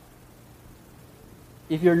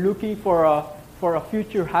 If you're looking for a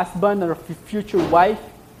future husband or a future wife,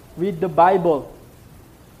 read the Bible.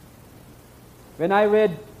 When I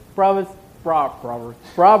read Proverbs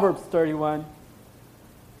 31,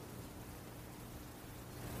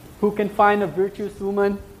 who can find a virtuous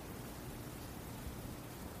woman?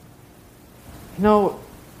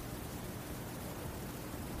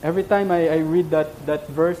 Every time I read that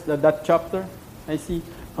verse, that chapter, I see,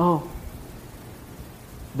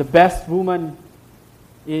 the best woman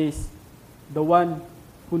is the one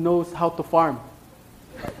who knows how to farm.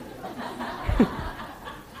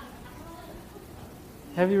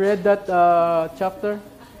 Have you read that chapter?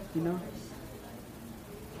 You know,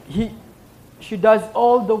 she does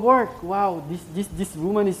all the work. Wow, this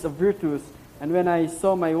woman is a virtuous. And when I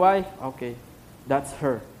saw my wife, okay, that's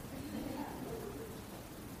her.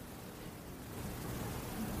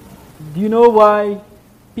 Do you know why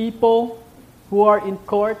people who are in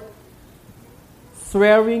court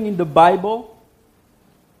swearing in the Bible?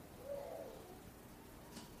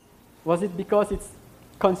 Was it because it's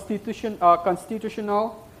constitutional?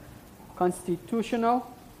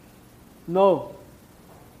 No.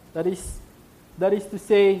 That is to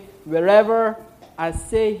say, wherever I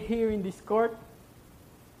say here in this court,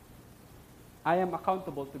 I am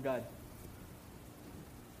accountable to God.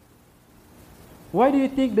 Why do you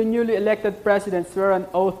think the newly elected president swore an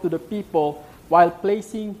oath to the people while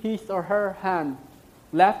placing his or her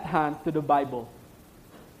left hand to the Bible?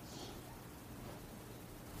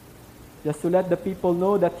 Just to let the people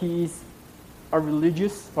know that he is a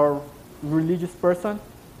religious person?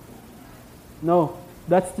 No.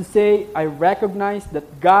 That's to say, I recognize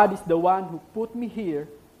that God is the one who put me here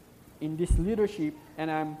in this leadership,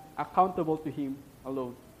 and I'm accountable to Him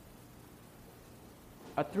alone.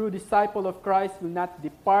 A true disciple of Christ will not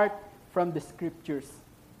depart from the Scriptures.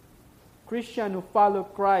 Christians who follow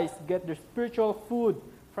Christ get their spiritual food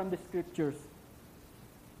from the Scriptures.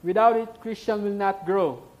 Without it, Christians will not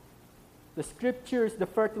grow. The Scripture is the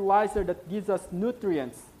fertilizer that gives us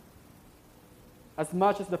nutrients. As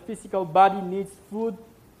much as the physical body needs food,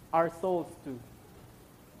 our souls too.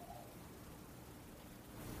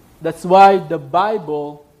 That's why the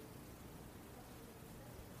Bible,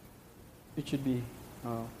 the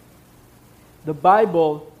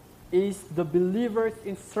Bible is the believer's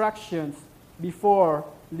instructions before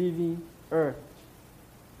leaving earth.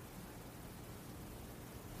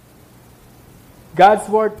 God's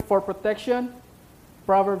word for protection,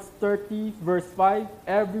 Proverbs 30, verse 5.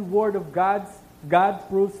 Every word of God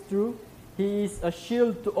proves true. He is a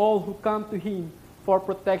shield to all who come to Him for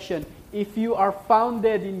protection. If you are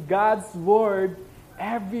founded in God's word,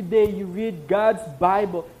 every day you read God's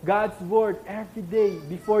Bible, God's word every day.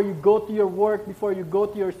 Before you go to your work, before you go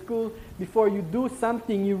to your school, before you do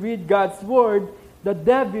something, you read God's word. The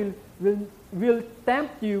devil will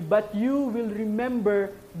tempt you, but you will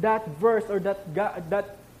remember that verse or that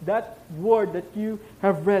word that you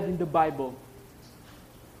have read in the Bible.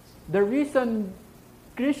 The reason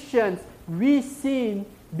Christians, we sin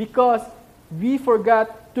because we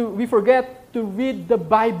forget to read the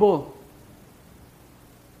Bible.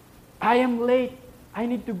 I am late. I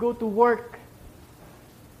need to go to work.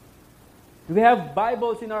 We have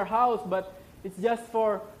Bibles in our house, but it's just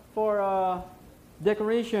for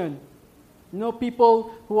decoration. You know,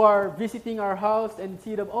 people who are visiting our house and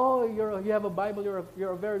see them, oh, you have a Bible,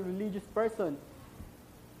 you're a very religious person.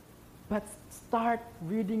 But start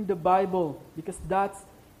reading the Bible, because that's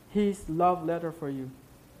His love letter for you.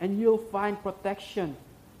 And you'll find protection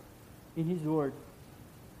in His word.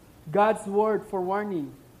 God's word for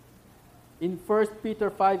warning. In 1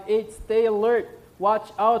 Peter 5:8, stay alert,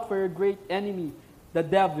 watch out for your great enemy, the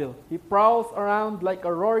devil. He prowls around like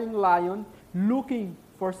a roaring lion, looking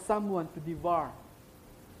for someone to devour.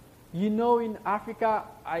 You know, in Africa,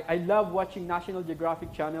 I love watching National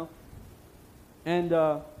Geographic Channel. And,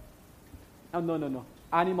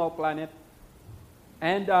 Animal Planet.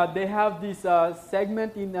 And they have this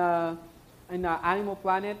segment in Animal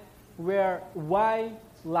Planet where why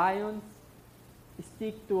lions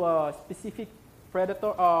stick to a specific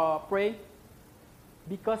predator prey,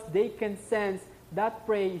 because they can sense that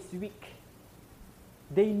prey is weak.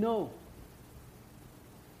 They know.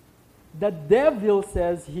 The devil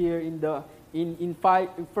says here in 1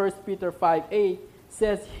 Peter 5:8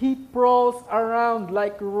 says he prowls around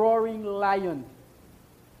like a roaring lion,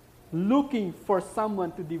 looking for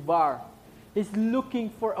someone to devour. He's looking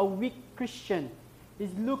for a weak Christian.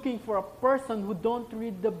 He's looking for a person who don't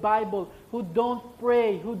read the Bible, who don't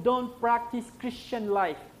pray, who don't practice Christian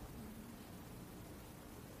life.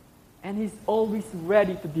 And he's always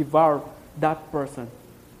ready to devour that person.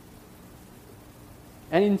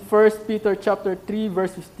 And in 1 Peter chapter 3,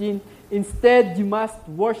 verse 15, instead you must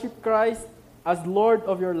worship Christ as Lord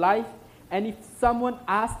of your life. And if someone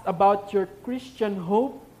asks about your Christian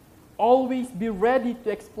hope, always be ready to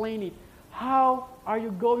explain it. How are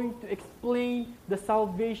you going to explain the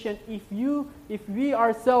salvation if we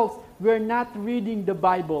ourselves were not reading the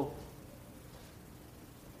Bible?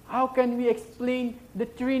 How can we explain the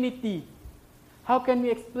Trinity? How can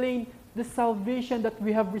we explain the salvation that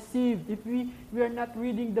we have received if we are not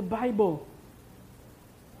reading the Bible?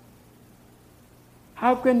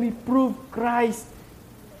 How can we prove Christ,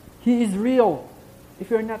 He is real, if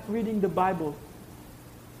we are not reading the Bible?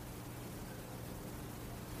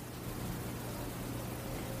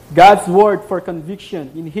 God's word for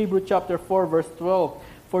conviction in Hebrew chapter 4 verse 12.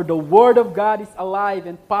 For the word of God is alive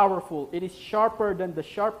and powerful. It is sharper than the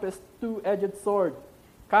sharpest two-edged sword,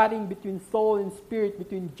 cutting between soul and spirit,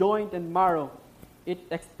 between joint and marrow. It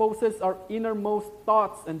exposes our innermost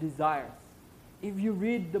thoughts and desires. If you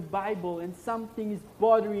read the Bible and something is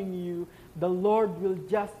bothering you, the Lord will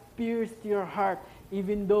just pierce to your heart,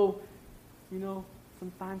 even though,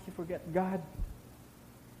 sometimes you forget God.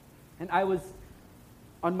 And I was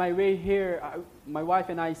on my way here, my wife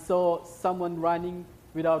and I saw someone running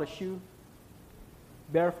without a shoe,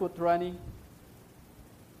 barefoot running.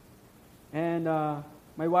 And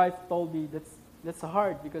my wife told me that's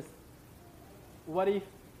hard, because what if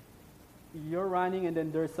you're running and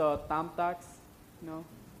then there's a thumbtacks, and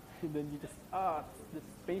then you just, it's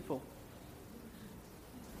painful.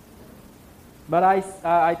 But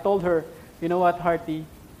I told her, you know what, Harty,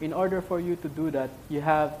 in order for you to do that, you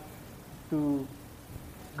have to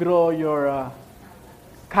grow your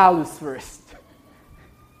callus first.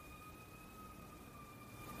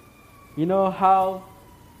 You know how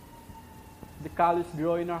the callus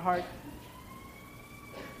grow in our heart?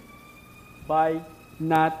 By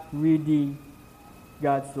not reading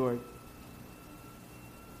God's word.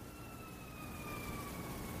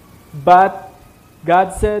 But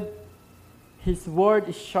God said His word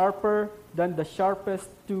is sharper than the sharpest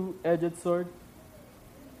two-edged sword,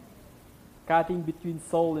 cutting between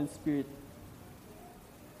soul and spirit.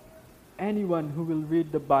 Anyone who will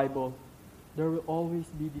read the Bible, there will always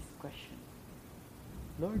be this question.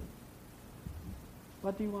 Lord,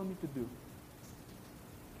 what do you want me to do?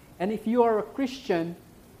 And if you are a Christian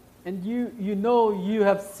and you know you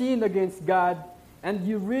have sinned against God, and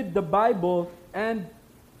you read the Bible and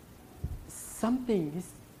something is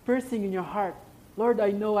piercing in your heart, Lord,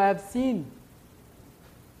 I know I have sinned.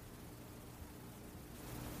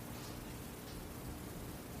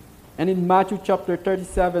 And in Matthew chapter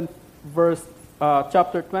 37,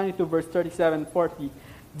 chapter 22, verse 37 40,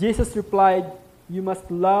 Jesus replied, "You must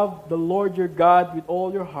love the Lord your God with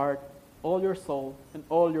all your heart, all your soul, and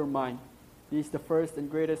all your mind. This is the first and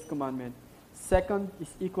greatest commandment. Second is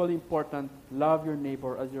equally important, love your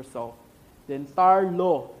neighbor as yourself. The entire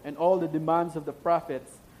law and all the demands of the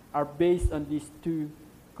prophets are based on these two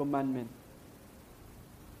commandments."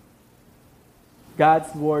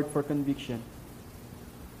 God's word for conviction.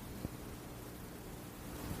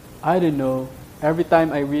 I don't know. Every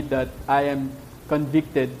time I read that, I am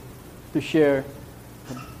convicted to share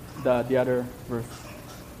the other verse.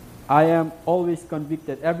 I am always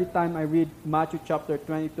convicted. Every time I read Matthew chapter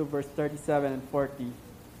 22, verse 37 and 40,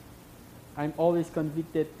 I'm always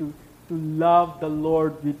convicted to love the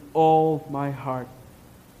Lord with all my heart,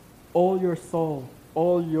 all your soul,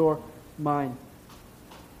 all your mind.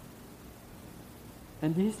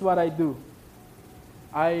 And this is what I do.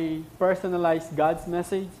 I personalize God's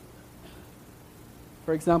message.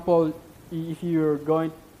 For example, if you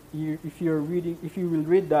will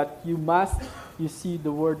read that, you see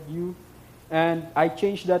the word "you," and I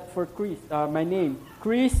changed that for Chris. My name,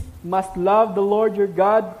 Chris, must love the Lord your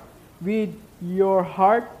God with your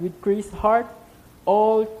heart, with Chris' heart,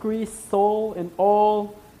 all Chris' soul, and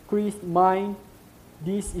all Chris' mind.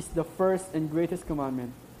 This is the first and greatest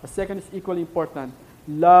commandment. The second is equally important.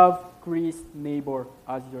 Love Chris' neighbor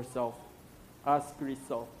as yourself, as Chris'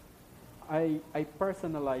 self. I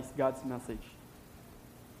personalize God's message.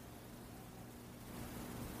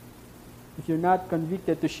 If you're not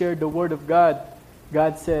convicted to share the word of God,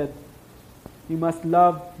 God said, you must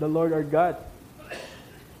love the Lord our God.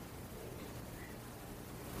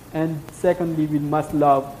 And secondly, we must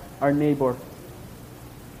love our neighbor.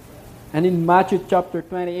 And in Matthew chapter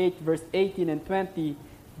 28, verse 18 and 20,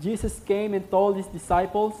 Jesus came and told his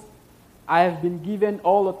disciples, "I have been given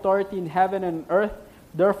all authority in heaven and earth.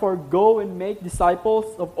 Therefore go and make disciples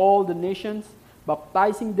of all the nations,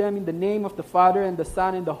 baptizing them in the name of the Father and the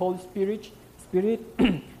Son and the Holy Spirit.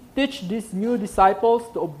 Teach these new disciples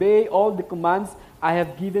to obey all the commands I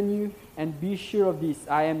have given you, and be sure of this,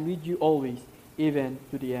 I am with you always, even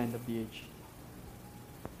to the end of the age."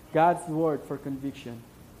 God's word for conviction.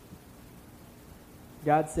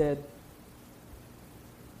 God said,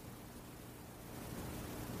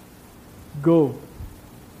 "Go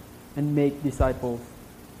and make disciples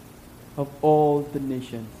of all the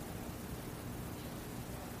nations."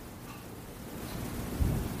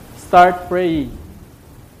 Start praying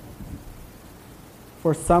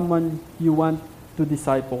for someone you want to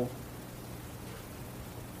disciple.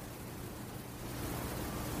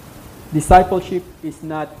 Discipleship is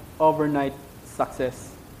not overnight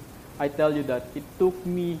success. I tell you that. It took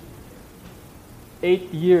me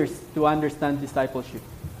 8 years to understand discipleship.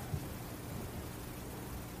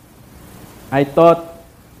 I thought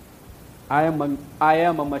I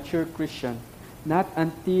am a mature Christian, not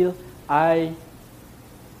until I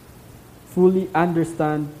fully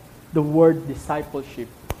understand the word discipleship.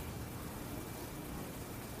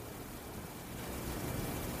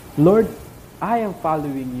 Lord, I am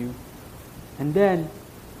following you. And then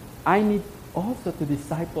I need also to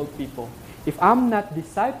disciple people. If I'm not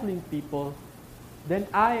discipling people, then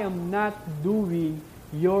I am not doing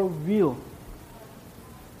your will.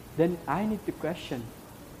 Then I need to question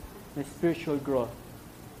my spiritual growth.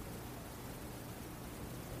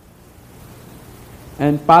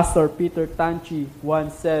 And Pastor Peter Tanchi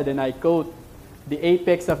once said, and I quote, "The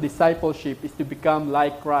apex of discipleship is to become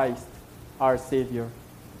like Christ, our Savior."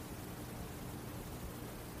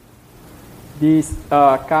 This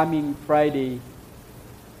coming Friday,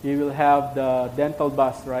 we will have the dental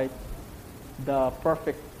bus, right? A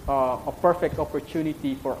perfect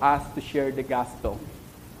opportunity for us to share the gospel.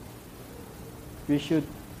 We should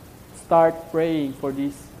start praying for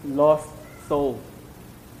this lost soul.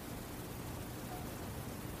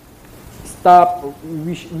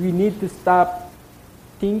 We need to stop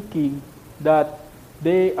thinking that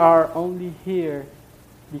they are only here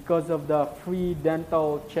because of the free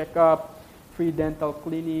dental checkup, free dental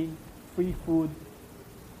cleaning, free food.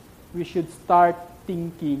 We should start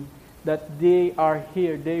thinking that they are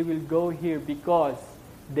here, they will go here because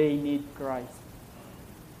they need Christ.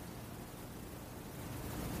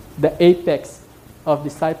 The apex of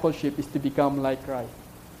discipleship is to become like Christ.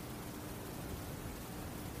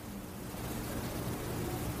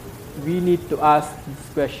 We need to ask this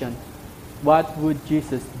question: what would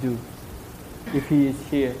Jesus do if he is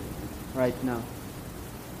here right now?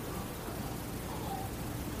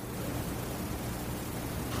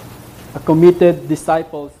 A committed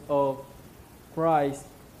disciples of Christ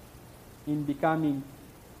in becoming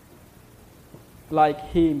like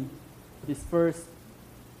him is first,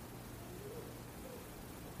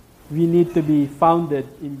 we need to be founded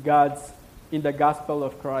in the gospel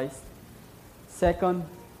of Christ. Second,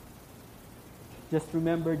 just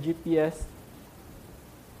remember GPS.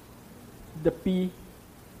 The P,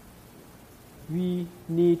 we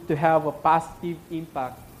need to have a positive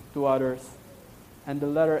impact to others. And the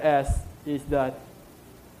letter S is that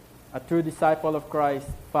a true disciple of Christ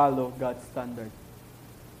follow God's standard.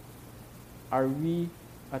 Are we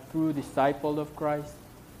a true disciple of Christ?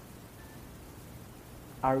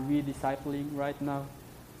 Are we discipling right now?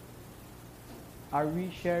 Are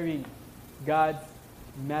we sharing God's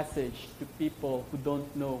message to people who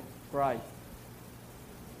don't know Christ?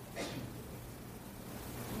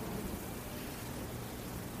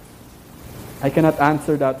 I cannot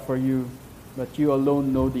answer that for you, but you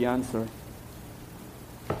alone know the answer.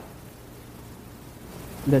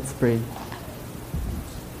 Let's pray.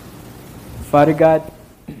 Father God,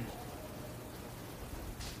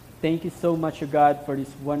 thank you so much, O God, for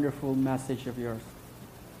this wonderful message of yours.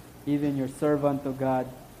 Even your servant, O God,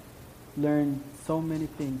 learned so many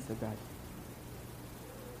things, O God.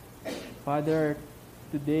 Father,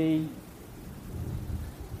 today,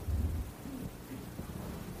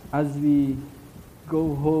 as we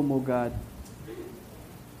go home, O God,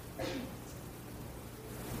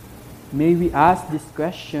 may we ask this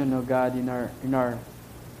question, O God, in our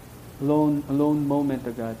alone moment,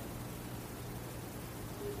 O God.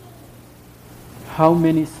 How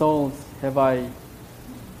many souls have I,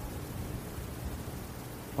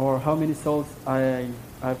 or how many souls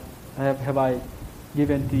have I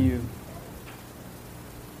given to you?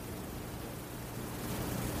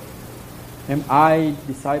 Am I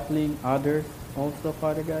discipling others also,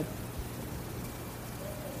 Father God?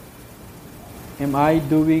 Am I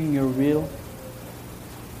doing your will?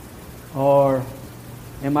 Or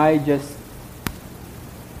am I just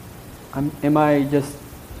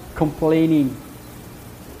complaining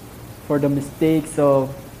for the mistakes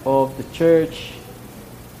of the church?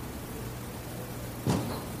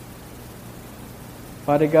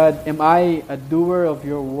 Father God, am I a doer of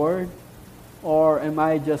your word? Or am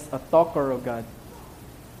I just a talker, of God?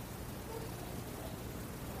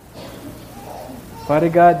 Father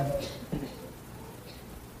God,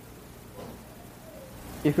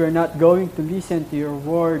 if you're not going to listen to your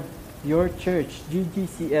word, your church,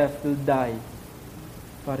 GGCF, will die,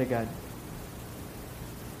 Father God.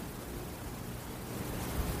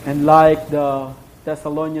 And like the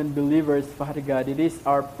Thessalonian believers, Father God, it is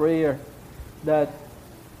our prayer that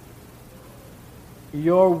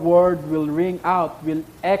your word will ring out, will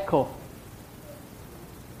echo.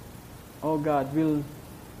 Oh God, will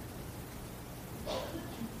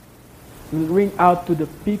ring out to the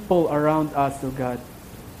people around us, oh God.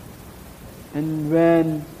 And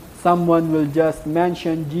when someone will just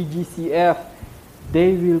mention GGCF,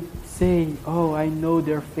 they will say, oh, I know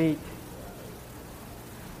their faith.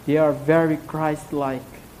 They are very Christ-like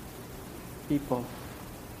people.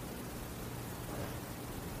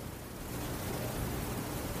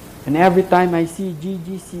 And every time I see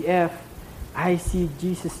GGCF, I see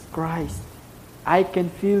Jesus Christ. I can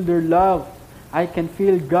feel their love. I can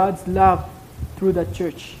feel God's love through the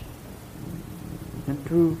church and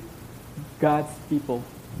through God's people.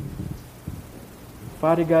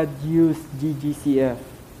 Father God, use GGCF.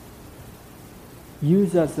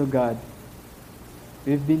 Use us, O God.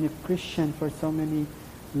 We've been a Christian for so many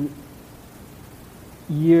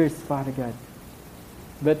years, Father God.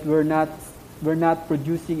 But we're not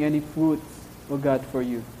producing any fruits, O God, for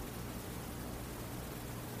you.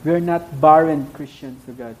 We're not barren Christians,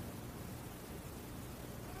 O God.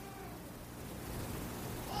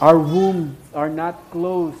 Our wombs are not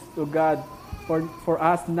closed, O God, for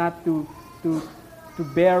us not to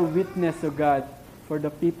bear witness, O God, for the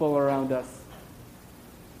people around us.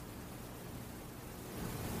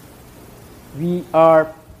 We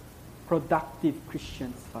are productive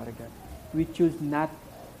Christians, Father God. We choose not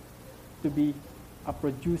to be a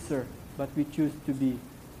producer, but we choose to be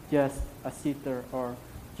just a sitter or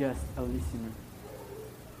just a listener.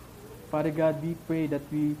 Father God, we pray that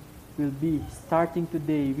we will be, starting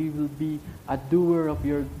today, we will be a doer of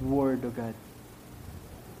your word, O God.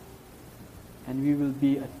 And we will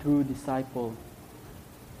be a true disciple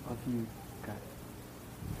of you, God.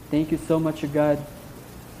 Thank you so much, O God.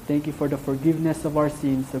 Thank you for the forgiveness of our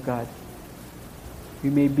sins, O God. We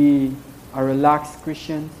may be a relaxed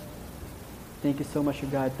Christians. Thank you so much, O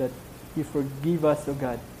God, that you forgive us, O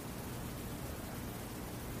God,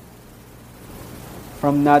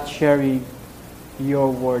 from not sharing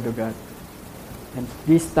your word, O God. And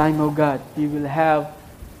this time, O God, we will have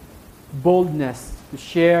boldness to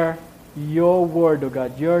share your word, O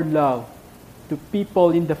God, your love to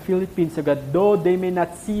people in the Philippines, O God. Though they may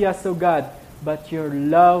not see us, O God, but your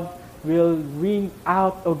love will ring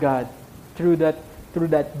out, O God, through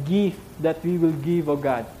that gift that we will give, O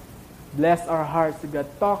God. Bless our hearts, O God.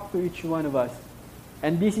 Talk to each one of us.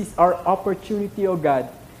 And this is our opportunity, O God,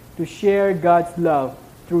 to share God's love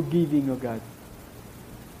through giving, O God.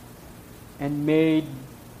 And may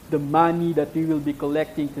the money that we will be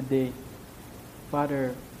collecting today,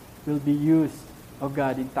 Father, will be used, O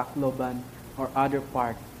God, in Tacloban or other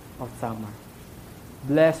part of Samar.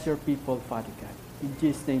 Bless your people, Father God. In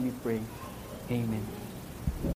Jesus' name we pray. Amen.